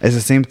 It's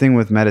the same thing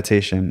with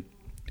meditation.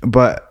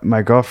 But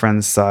my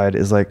girlfriend's side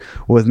is like,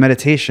 well, with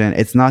meditation,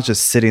 it's not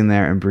just sitting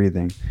there and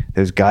breathing.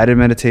 There's guided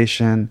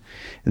meditation.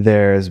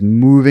 There's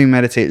moving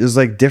meditation. There's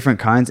like different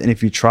kinds. And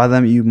if you try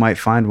them, you might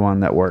find one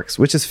that works,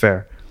 which is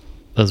fair.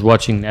 I was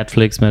watching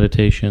Netflix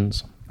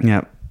meditations.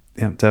 Yeah.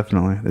 Yeah,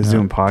 definitely. There's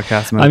doing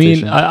podcast I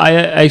mean, meditation. I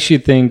actually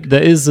think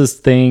there is this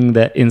thing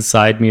that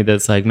inside me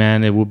that's like,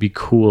 man, it would be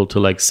cool to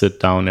like sit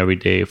down every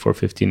day for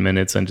 15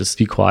 minutes and just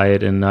be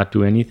quiet and not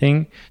do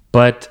anything.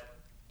 But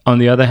on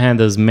the other hand,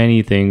 there's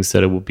many things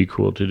that it would be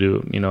cool to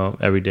do, you know,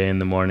 every day in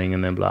the morning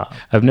and then blah.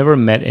 I've never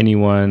met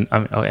anyone.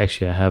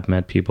 Actually, I have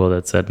met people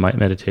that said my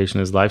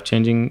meditation is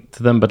life-changing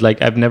to them. But like,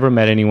 I've never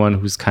met anyone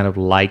who's kind of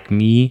like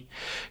me,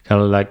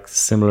 kind of like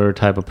similar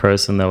type of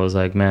person that was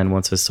like, man,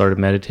 once I started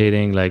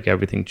meditating, like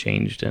everything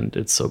changed and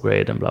it's so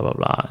great and blah, blah,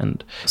 blah.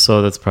 And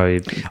so that's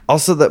probably...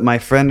 Also, that my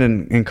friend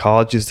in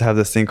college used to have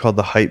this thing called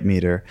the hype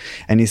meter.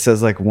 And he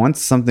says like,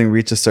 once something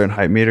reaches a certain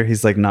hype meter,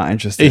 he's like not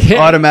interested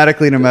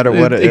automatically, no matter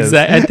what it is.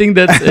 Exactly. I think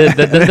that's it.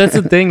 That's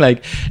the thing.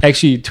 Like,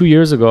 actually, 2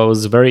 years ago, I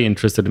was very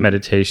interested in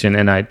meditation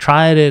and I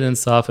tried it and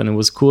stuff and it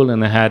was cool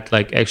and I had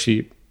like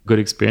actually good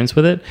experience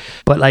with it.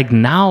 But like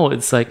now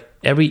it's like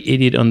every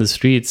idiot on the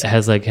streets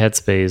has like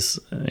Headspace,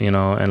 you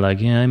know, and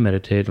like, yeah, I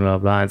meditate, blah,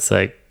 blah. It's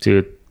like,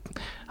 dude,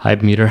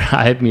 hype meter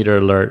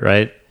alert,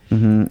 right?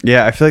 Mm-hmm.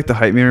 Yeah, I feel like the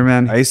hype meter,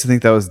 man, I used to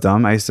think that was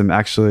dumb. I used to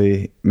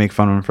actually make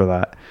fun of him for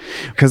that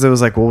because it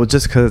was like, well,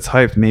 just because it's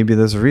hyped, maybe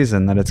there's a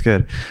reason that it's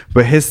good.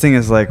 But his thing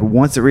is like,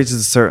 once it reaches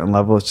a certain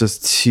level, it's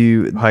just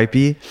too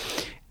hypey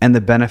and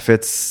the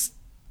benefits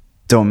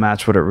don't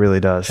match what it really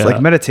does. Yeah. Like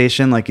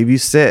meditation, like if you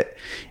sit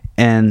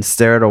and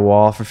stare at a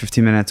wall for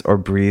 15 minutes or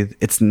breathe,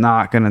 it's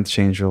not going to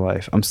change your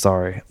life. I'm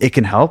sorry. It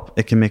can help.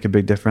 It can make a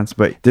big difference,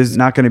 but there's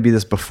not going to be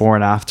this before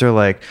and after.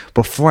 Like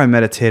before I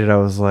meditated, I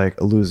was like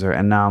a loser.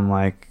 And now I'm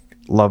like,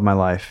 love my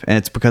life. And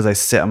it's because I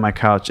sit on my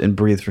couch and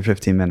breathe for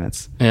 15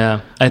 minutes.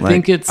 Yeah. I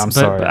think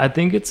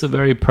it's a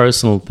very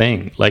personal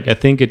thing. Like I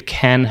think it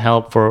can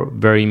help for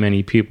very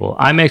many people.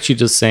 I'm actually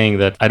just saying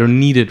that I don't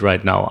need it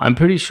right now. I'm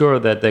pretty sure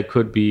that there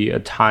could be a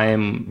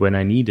time when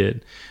I need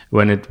it,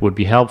 when it would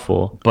be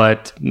helpful.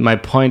 But my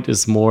point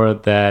is more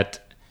that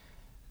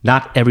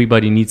not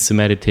everybody needs to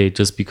meditate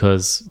just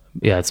because,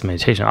 yeah, it's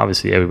meditation.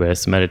 Obviously, everybody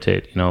has to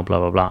meditate, you know, blah,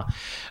 blah, blah.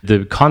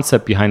 The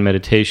concept behind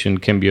meditation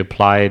can be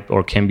applied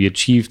or can be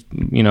achieved,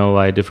 you know,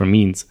 by different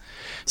means.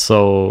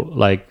 So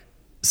like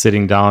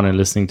sitting down and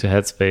listening to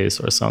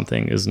Headspace or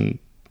something isn't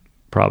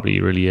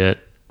probably really it,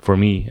 for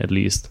me at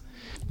least.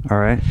 All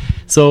right.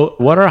 So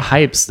what are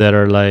hypes that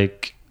are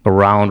like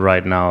around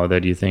right now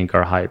that you think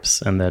are hypes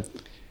and that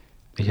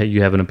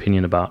you have an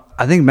opinion about?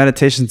 I think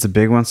meditation's a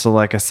big one. So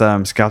like I said,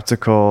 I'm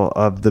skeptical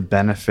of the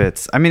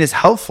benefits. I mean, it's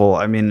helpful.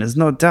 I mean, there's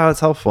no doubt it's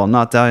helpful. I'm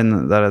not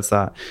doubting that it's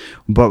that.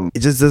 But it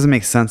just doesn't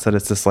make sense that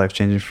it's this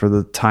life-changing for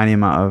the tiny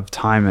amount of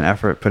time and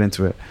effort put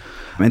into it.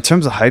 In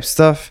terms of hype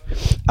stuff,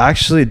 I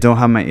actually don't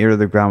have my ear to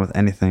the ground with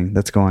anything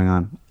that's going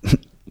on.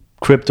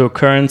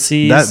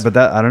 Cryptocurrencies? But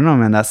I don't know,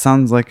 man. That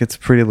sounds like it's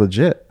pretty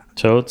legit.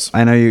 Totes.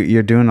 I know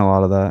you're doing a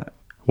lot of that.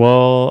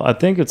 Well, I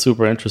think it's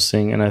super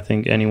interesting, and I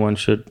think anyone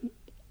should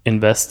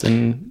invest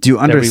in. Do you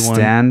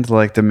understand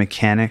like the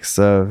mechanics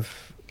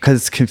of, because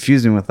it's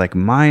confusing with like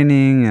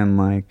mining and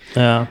like,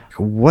 yeah,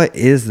 what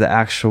is the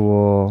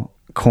actual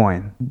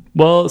coin?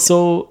 Well,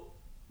 so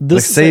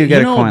this, like, say you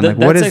get a coin, like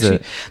what is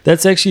it?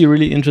 That's actually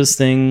really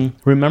interesting.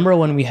 Remember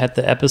when we had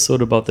the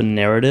episode about the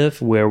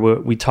narrative where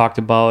we talked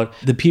about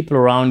the people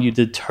around you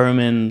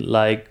determine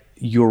like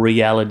your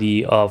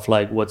reality of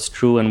like what's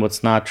true and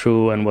what's not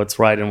true and what's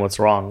right and what's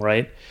wrong,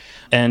 right?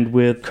 And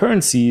with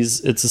currencies,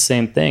 it's the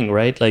same thing,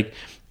 right? Like,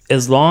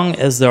 as long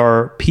as there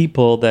are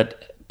people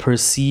that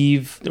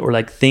perceive or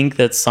like think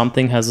that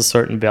something has a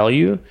certain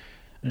value,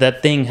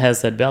 that thing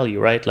has that value,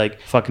 right? Like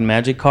fucking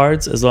magic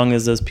cards, as long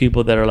as there's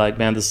people that are like,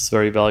 man, this is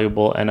very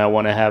valuable and I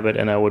want to have it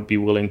and I would be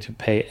willing to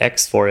pay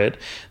X for it.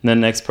 And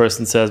then the next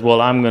person says, well,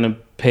 I'm going to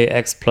pay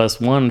X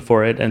plus 1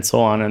 for it and so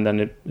on. And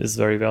then it is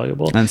very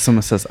valuable. And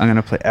someone says, I'm going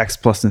to play X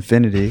plus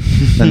infinity.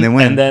 Then they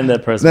win. And then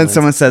that person Then wins.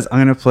 Someone says,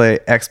 I'm going to play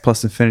X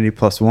plus infinity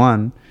plus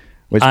 1.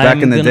 Which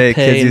back in the day,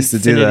 kids used to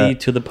do that. Infinity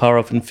to the power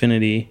of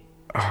infinity.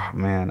 Oh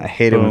man, I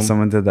hated when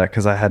someone did that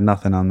because I had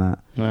nothing on that.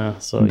 Yeah,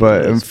 so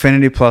but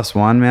infinity plus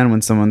 1, man,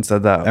 when someone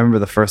said that, I remember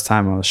the first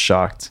time I was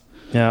shocked.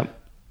 Yeah.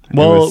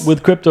 Well,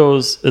 with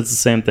cryptos, it's the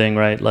same thing,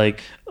 right?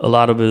 Like a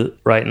lot of it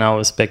right now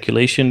is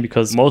speculation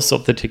because most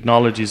of the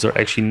technologies are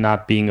actually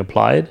not being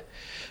applied.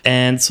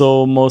 And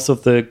so most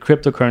of the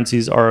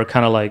cryptocurrencies are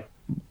kind of like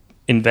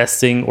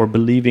investing or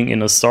believing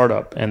in a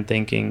startup and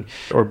thinking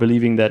or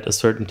believing that a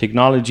certain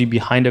technology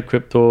behind a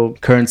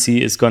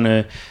cryptocurrency is going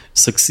to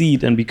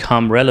succeed and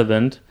become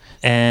relevant.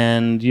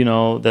 And, you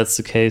know, that's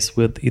the case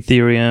with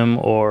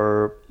Ethereum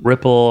or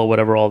Ripple or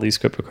whatever, all these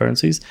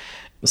cryptocurrencies.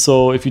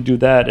 So if you do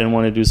that and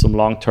want to do some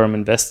long-term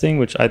investing,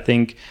 which I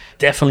think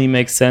definitely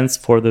makes sense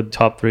for the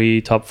top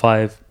 3, top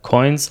 5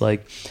 coins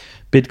like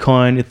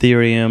Bitcoin,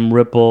 Ethereum,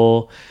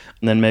 Ripple,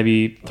 and then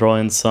maybe throw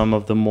in some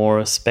of the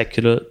more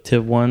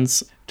speculative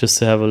ones, just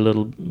to have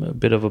a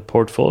bit of a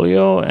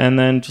portfolio, and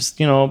then just,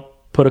 you know,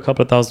 put a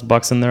couple of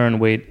 $1,000 in there and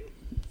wait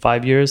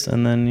 5 years,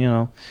 and then, you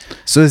know.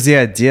 So is the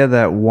idea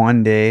that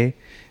one day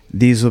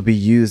these will be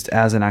used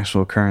as an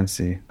actual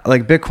currency?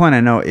 Like Bitcoin, I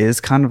know is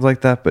kind of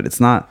like that, but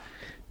it's not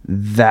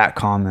that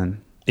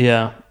common.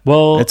 Yeah.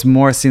 Well,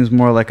 seems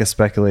more like a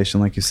speculation,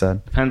 like you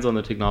said. Depends on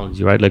the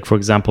technology, right? Like, for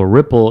example,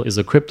 Ripple is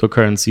a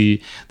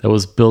cryptocurrency that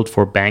was built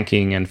for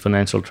banking and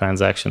financial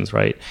transactions,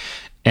 right?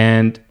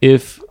 And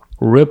if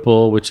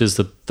Ripple, which is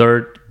the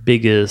third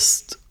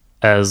biggest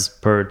as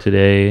per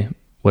today,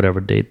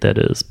 whatever date that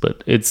is,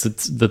 but it's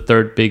the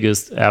third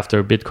biggest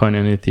after Bitcoin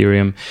and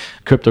Ethereum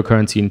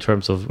cryptocurrency in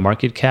terms of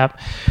market cap.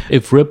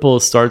 If Ripple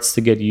starts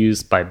to get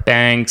used by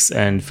banks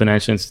and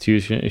financial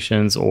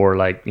institutions or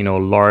like, you know,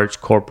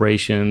 large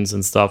corporations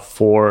and stuff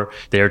for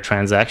their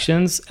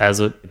transactions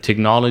as a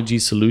technology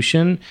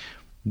solution,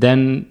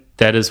 then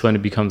that is when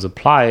it becomes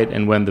applied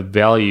and when the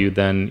value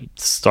then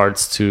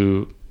starts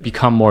to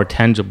become more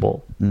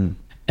tangible.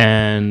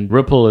 And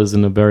Ripple is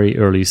in a very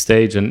early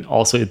stage, and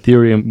also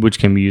Ethereum, which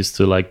can be used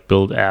to like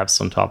build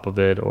apps on top of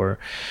it, or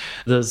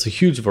there's a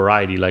huge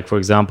variety. Like, for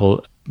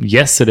example,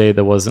 yesterday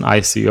there was an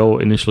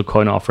ICO, initial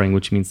coin offering,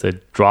 which means they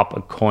drop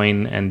a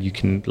coin and you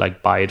can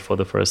like buy it for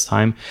the first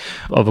time,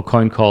 of a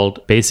coin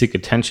called Basic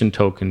Attention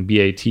Token,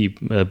 BAT,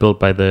 built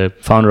by the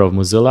founder of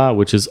Mozilla,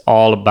 which is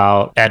all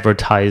about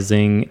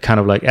advertising, kind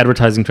of like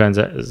advertising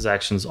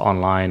transactions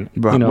online.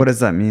 But what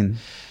does that mean?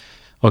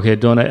 Okay,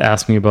 don't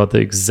ask me about the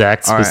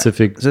exact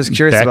specific right. Just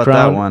curious background.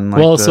 About that one. Like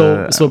well,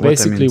 so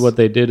basically what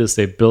they did is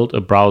they built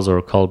a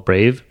browser called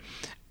Brave,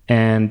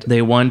 and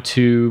they want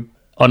to,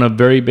 on a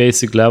very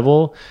basic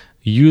level,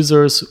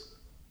 users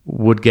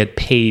would get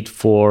paid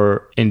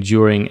for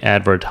enduring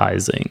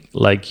advertising.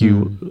 Like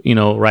you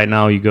know, right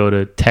now you go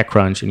to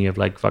TechCrunch and you have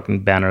like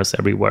fucking banners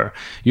everywhere.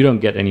 You don't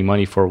get any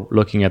money for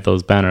looking at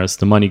those banners.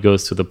 The money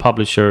goes to the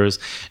publishers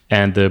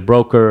and the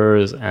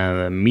brokers and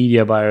the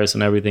media buyers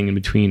and everything in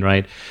between,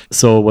 right?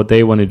 So what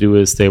they want to do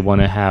is they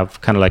want to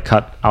have kind of like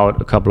cut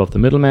out a couple of the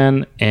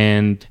middlemen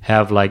and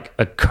have like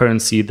a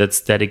currency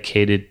that's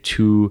dedicated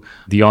to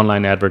the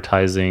online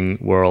advertising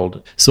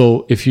world.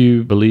 So if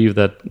you believe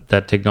that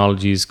that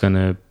technology is going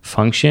to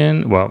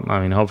function, well, I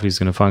mean, hopefully it's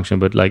going to function,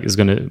 but like is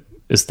going to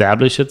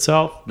establish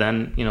itself,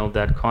 then, you know,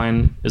 that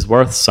coin is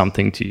worth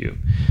something to you.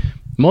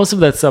 Most of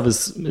that stuff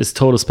is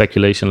total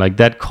speculation. Like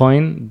that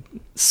coin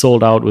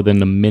sold out within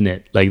a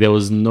minute. Like there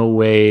was no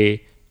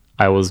way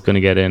I was going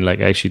to get in. Like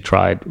I actually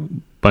tried. A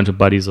bunch of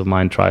buddies of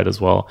mine tried as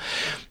well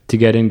to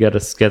get in, get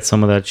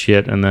some of that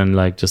shit. And then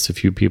like just a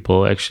few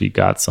people actually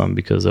got some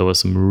because there was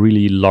some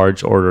really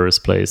large orders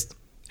placed.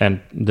 And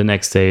the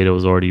next day it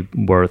was already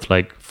worth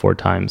like 4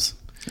 times.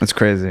 That's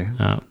crazy.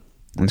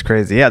 That's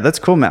crazy. Yeah, that's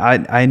cool,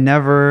 man. I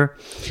never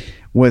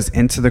was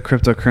into the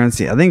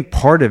cryptocurrency. I think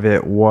part of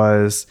it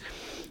was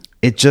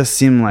it just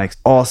seemed like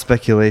all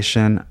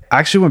speculation.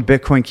 Actually, when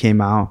Bitcoin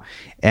came out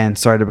and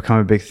started to become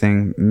a big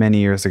thing many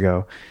years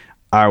ago,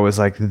 I was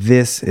like,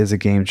 this is a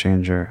game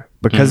changer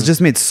because it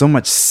just made so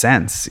much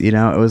sense. You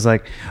know, it was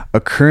like a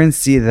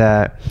currency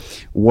that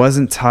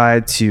wasn't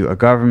tied to a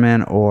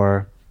government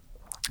or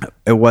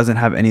it wasn't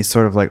have any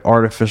sort of like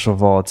artificial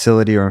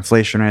volatility or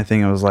inflation or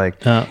anything. It was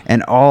like,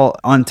 and all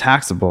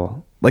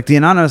untaxable. Like the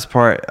anonymous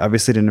part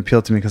obviously didn't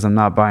appeal to me because I'm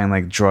not buying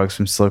like drugs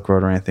from Silk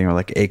Road or anything or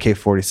like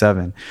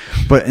AK-47.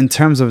 But in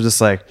terms of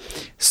just like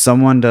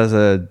someone does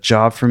a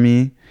job for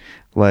me,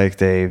 like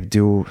they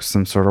do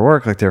some sort of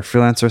work, like they're a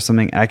freelancer or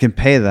something, I can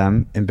pay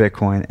them in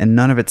Bitcoin and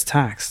none of it's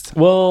taxed.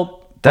 Well,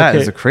 that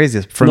is the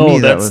craziest for me.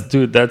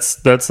 No,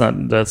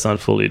 that's not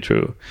fully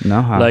true.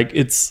 No, how? Like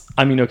it's,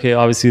 I mean, okay,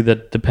 obviously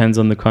that depends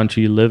on the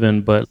country you live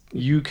in, but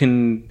you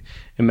can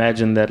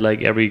imagine that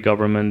like every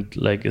government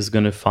like is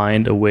going to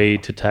find a way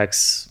to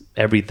tax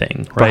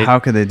everything, right? But how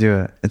could they do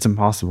it? It's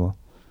impossible.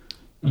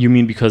 You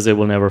mean because they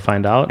will never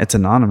find out? It's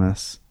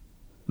anonymous.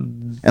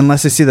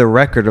 Unless they see the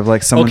record of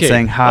like someone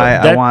saying, hi,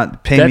 I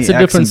want pay me X in Bitcoin. That's a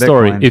different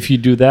story. If you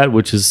do that,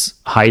 which is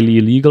highly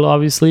illegal,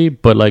 obviously,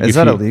 but like is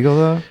that illegal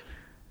though?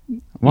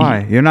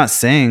 Why? You're not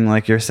saying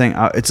like you're saying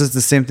it's just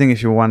the same thing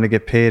if you wanted to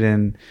get paid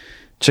in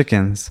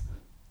chickens.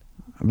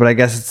 But I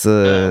guess it's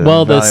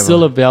there's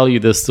still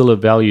a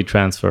value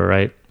transfer,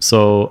 right?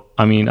 So,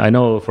 I mean, I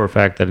know for a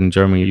fact that in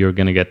Germany you're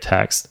going to get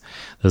taxed.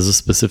 There's a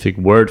specific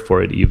word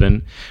for it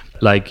even.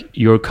 Like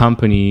your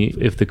company,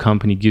 if the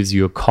company gives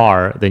you a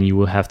car, then you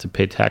will have to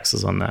pay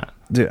taxes on that.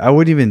 Dude, I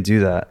wouldn't even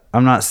do that.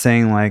 I'm not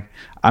saying like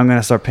I'm going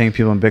to start paying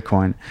people in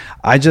Bitcoin.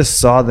 I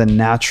just saw the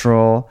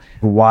natural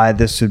why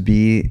this would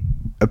be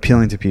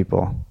appealing to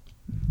people.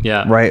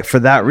 Yeah. Right. For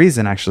that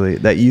reason, actually,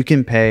 that you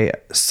can pay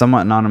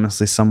somewhat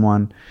anonymously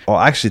someone, well,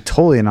 actually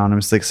totally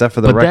anonymously, except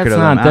for the record of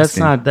them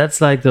asking. That's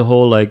like the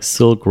whole like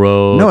Silk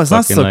Road. No, it's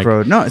not Silk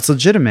Road. No, it's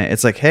legitimate.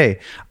 It's like, hey,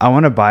 I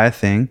want to buy a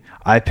thing.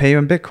 I pay you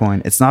in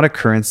Bitcoin. It's not a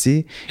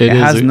currency. It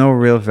has no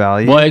real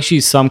value. Well,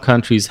 actually, some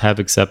countries have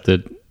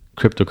accepted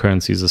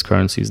cryptocurrencies as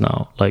currencies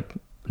now. Like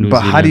New but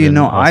Zealand how do you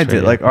know I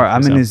Australia, did? Like, all right,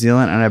 I'm in New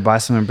Zealand and I buy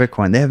some in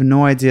Bitcoin. They have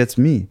no idea it's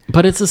me.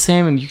 But it's the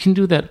same, and you can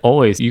do that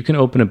always. You can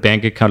open a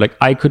bank account. Like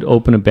I could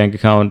open a bank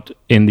account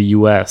in the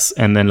US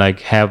and then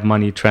like have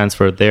money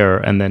transferred there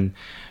and then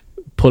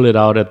pull it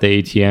out at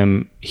the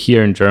ATM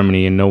here in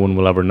Germany and no one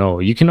will ever know.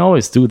 You can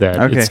always do that.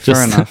 Okay, it's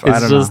fair enough.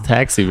 It's just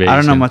tax evasion. I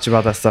don't know much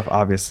about that stuff,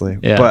 obviously.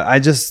 Yeah.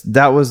 But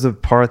that was the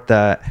part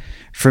that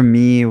for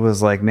me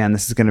was like, man,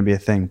 this is going to be a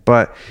thing.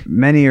 But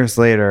many years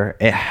later,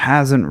 it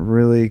hasn't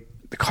really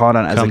caught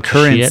on as a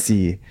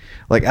currency.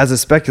 Like as a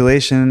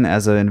speculation,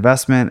 as an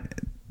investment,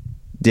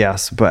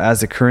 yes. But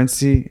as a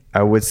currency,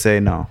 I would say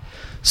no.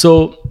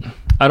 So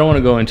I don't want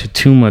to go into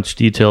too much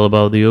detail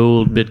about the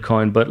old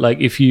Bitcoin, but like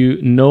if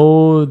you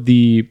know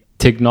the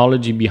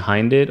technology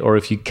behind it, or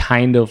if you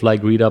kind of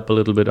like read up a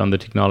little bit on the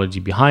technology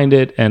behind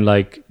it, and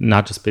like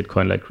not just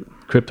Bitcoin, like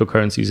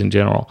cryptocurrencies in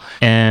general,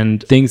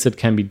 and things that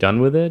can be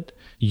done with it,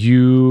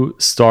 you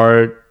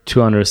start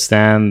to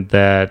understand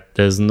that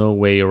there's no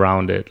way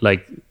around it.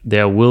 Like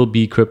there will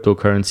be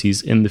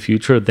cryptocurrencies in the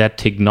future. That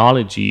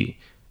technology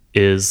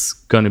is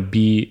going to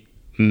be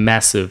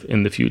massive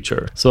in the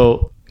future.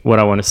 So what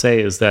I want to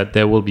say is that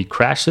there will be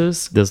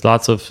crashes. There's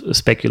lots of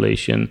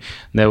speculation.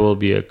 There will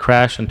be a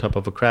crash on top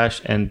of a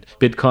crash, and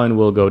Bitcoin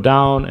will go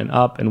down and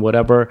up and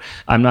whatever.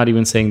 I'm not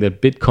even saying that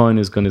Bitcoin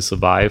is going to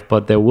survive,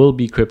 but there will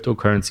be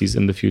cryptocurrencies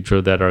in the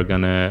future that are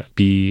going to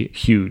be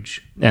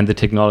huge, and the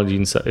technology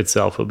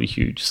itself will be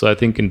huge. So I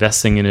think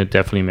investing in it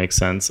definitely makes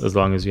sense as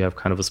long as you have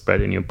kind of a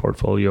spread in your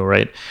portfolio,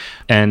 right?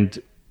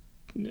 And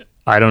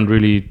I don't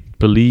really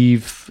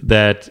believe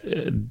that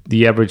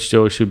the average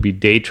Joe should be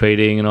day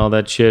trading and all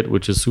that shit,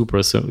 which is super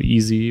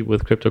easy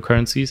with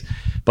cryptocurrencies.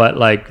 But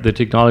like the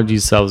technology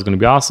itself is going to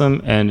be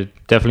awesome, and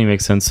it definitely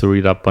makes sense to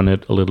read up on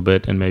it a little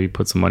bit and maybe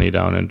put some money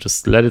down and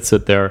just let it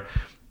sit there.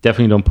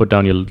 Definitely don't put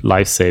down your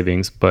life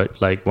savings, but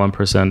like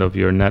 1% of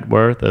your net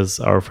worth, as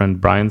our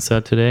friend Brian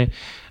said today.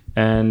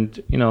 And,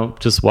 you know,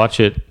 just watch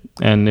it.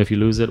 And if you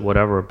lose it,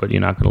 whatever, but you're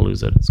not going to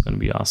lose it. It's going to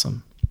be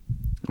awesome.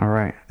 All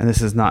right. And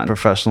this is not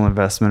professional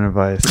investment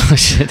advice. Oh,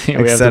 shit.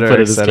 We have to put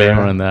a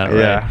disclaimer on that, right?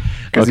 Yeah.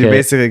 Because you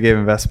basically gave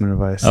investment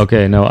advice.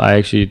 Okay. No, I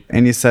actually...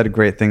 And you said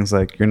great things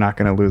like, you're not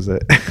going to lose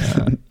it.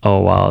 Oh,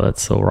 wow.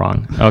 That's so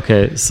wrong.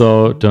 Okay.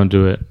 So don't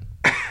do it.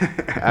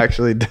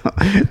 Actually,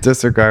 don't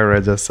disregard what I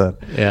just said.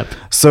 Yeah.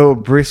 So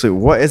briefly,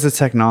 what is the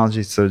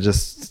technology? So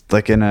just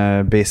like in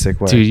a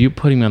basic way. Dude, you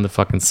putting me on the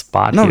fucking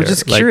spot No, here. I'm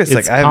just curious.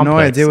 Like I have no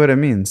idea what it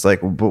means.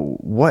 Like, but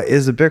what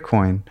is a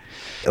Bitcoin?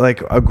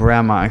 Like a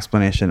grandma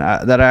explanation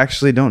that I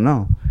actually don't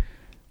know.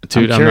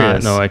 Dude, I'm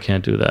not. No, I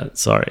can't do that.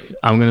 Sorry.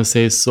 I'm going to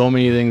say so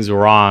many things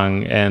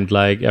wrong, and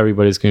like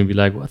everybody's going to be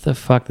like, what the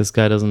fuck? This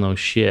guy doesn't know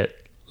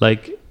shit.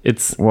 Like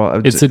it's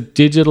a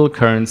digital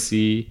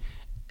currency.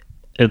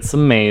 It's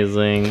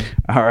amazing.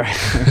 All right.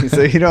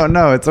 So you don't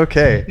know. It's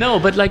okay. No,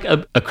 but like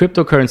a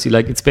cryptocurrency,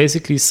 like it's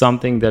basically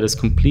something that is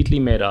completely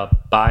made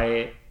up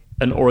by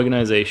an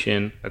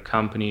organization, a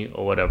company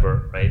or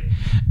whatever, right?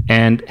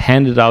 And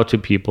handed out to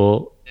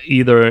people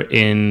either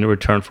in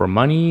return for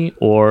money,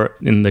 or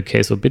in the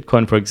case of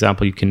Bitcoin, for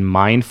example, you can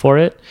mine for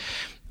it.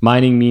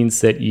 Mining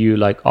means that you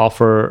like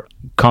offer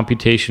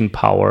computation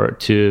power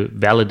to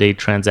validate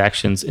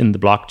transactions in the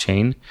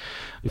blockchain.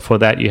 For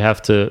that, you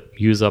have to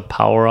use up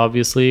power,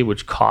 obviously,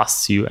 which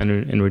costs you, and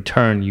in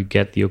return, you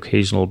get the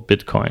occasional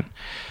Bitcoin.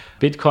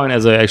 Bitcoin,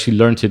 as I actually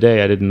learned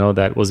today, I didn't know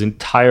that, was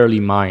entirely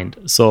mined.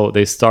 So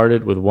they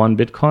started with 1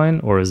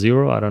 Bitcoin or a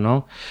 0, I don't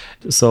know.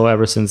 So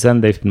ever since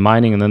then, they've been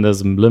mining, and then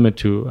there's a limit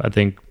to, I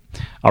think,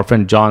 our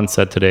friend John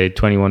said today,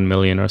 21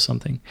 million or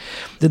something.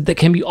 There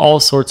can be all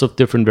sorts of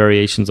different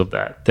variations of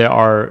that. There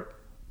are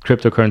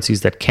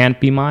cryptocurrencies that can't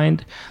be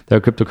mined. There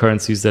are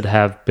cryptocurrencies that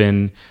have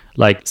been,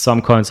 like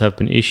some coins have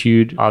been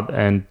issued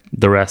and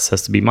the rest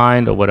has to be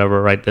mined or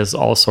whatever, right? There's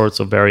all sorts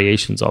of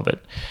variations of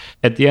it.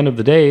 At the end of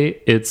the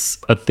day, it's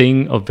a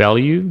thing of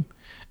value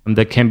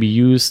that can be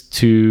used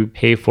to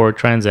pay for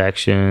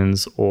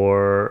transactions,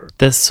 or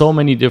there's so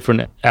many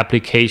different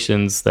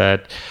applications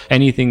that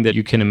anything that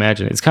you can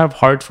imagine. It's kind of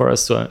hard for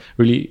us to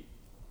really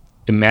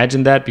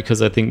imagine that,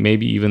 because I think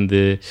maybe even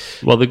the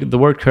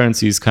word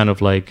currency is kind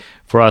of like,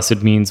 for us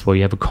it means, well,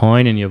 you have a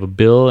coin and you have a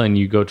bill and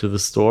you go to the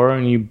store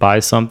and you buy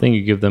something,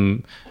 you give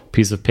them a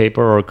piece of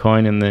paper or a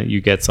coin and then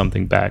you get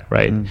something back,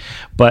 right?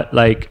 But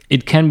like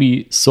it can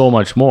be so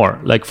much more.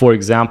 Like, for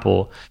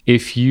example,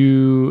 if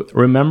you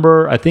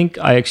remember, I think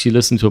I actually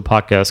listened to a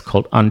podcast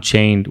called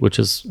Unchained, which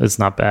it's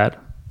not bad.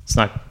 It's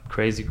not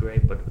crazy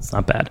great, but it's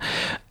not bad.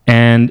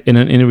 And in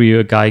an interview,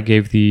 a guy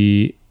gave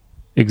the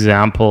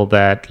example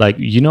that, like,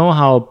 you know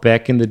how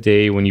back in the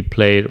day when you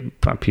played,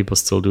 people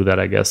still do that,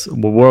 I guess,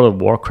 World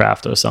of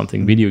Warcraft or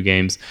something, video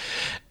games,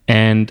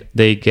 and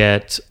they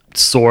get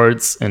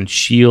swords and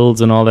shields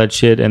and all that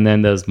shit, and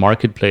then there's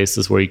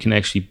marketplaces where you can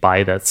actually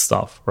buy that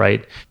stuff,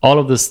 right? All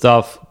of this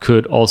stuff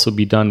could also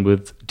be done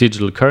with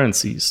digital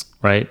currencies,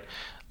 right?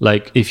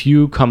 Like if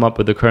you come up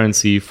with a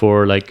currency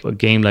for like a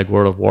game like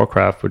World of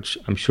Warcraft, which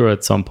I'm sure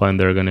at some point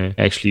they're going to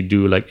actually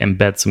do, like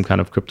embed some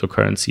kind of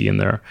cryptocurrency in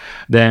there,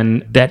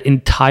 then that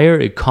entire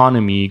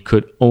economy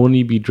could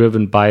only be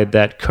driven by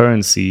that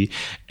currency.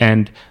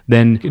 And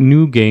then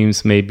new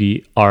games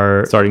maybe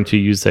are starting to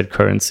use that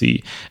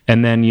currency.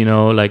 And then, you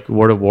know, like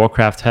World of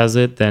Warcraft has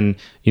it, then,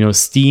 you know,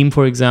 Steam,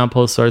 for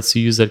example, starts to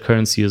use that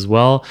currency as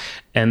well.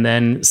 And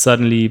then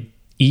suddenly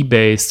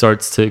eBay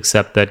starts to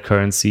accept that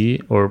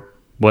currency or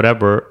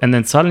whatever, and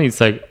then suddenly it's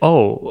like,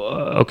 oh,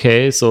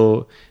 okay,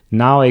 so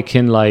now I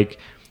can like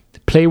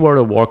play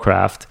World of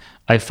Warcraft,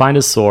 I find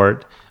a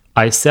sword,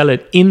 I sell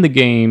it in the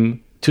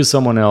game to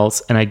someone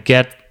else, and I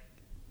get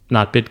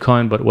not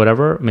Bitcoin, but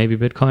whatever, maybe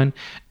Bitcoin.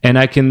 And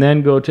I can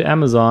then go to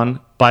Amazon,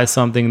 buy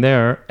something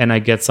there, and I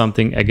get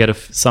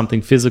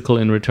something physical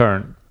in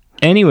return.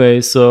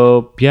 Anyway,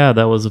 so yeah,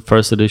 that was the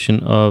first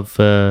edition of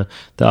the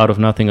Out of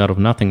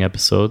Nothing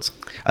episodes.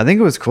 I think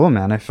it was cool,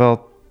 man. I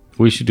felt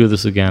we should do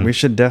this again. We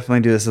should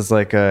definitely do this as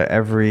like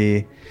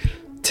every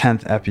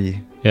 10th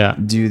epi. Yeah.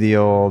 Do the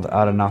old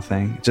Out of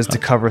Nothing just to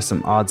cover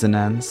some odds and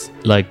ends.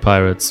 Like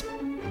pirates.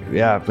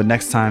 Yeah, but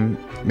next time,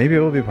 maybe it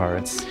will be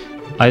pirates.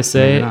 I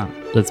say,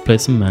 let's play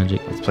some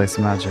Magic. Let's play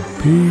some Magic.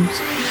 Peace.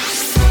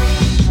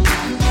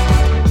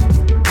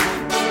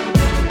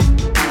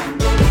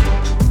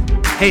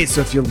 Hey,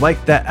 so if you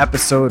liked that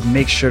episode,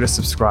 make sure to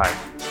subscribe.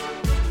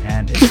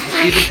 And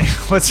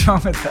what's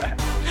wrong with that?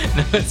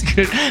 No, it's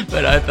good.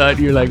 But I thought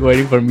you were like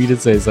waiting for me to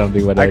say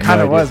something. But I kind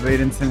of was, but you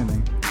didn't say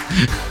anything.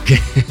 Okay.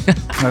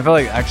 I feel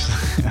like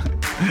actually,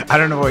 I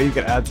don't know what you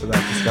could add to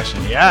that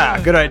discussion. Yeah,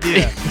 good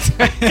idea.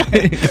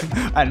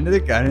 I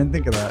didn't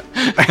think of that.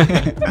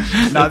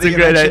 That's a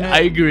great idea.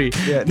 I agree.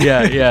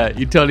 Yeah.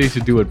 You totally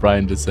should do what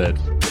Brian just said.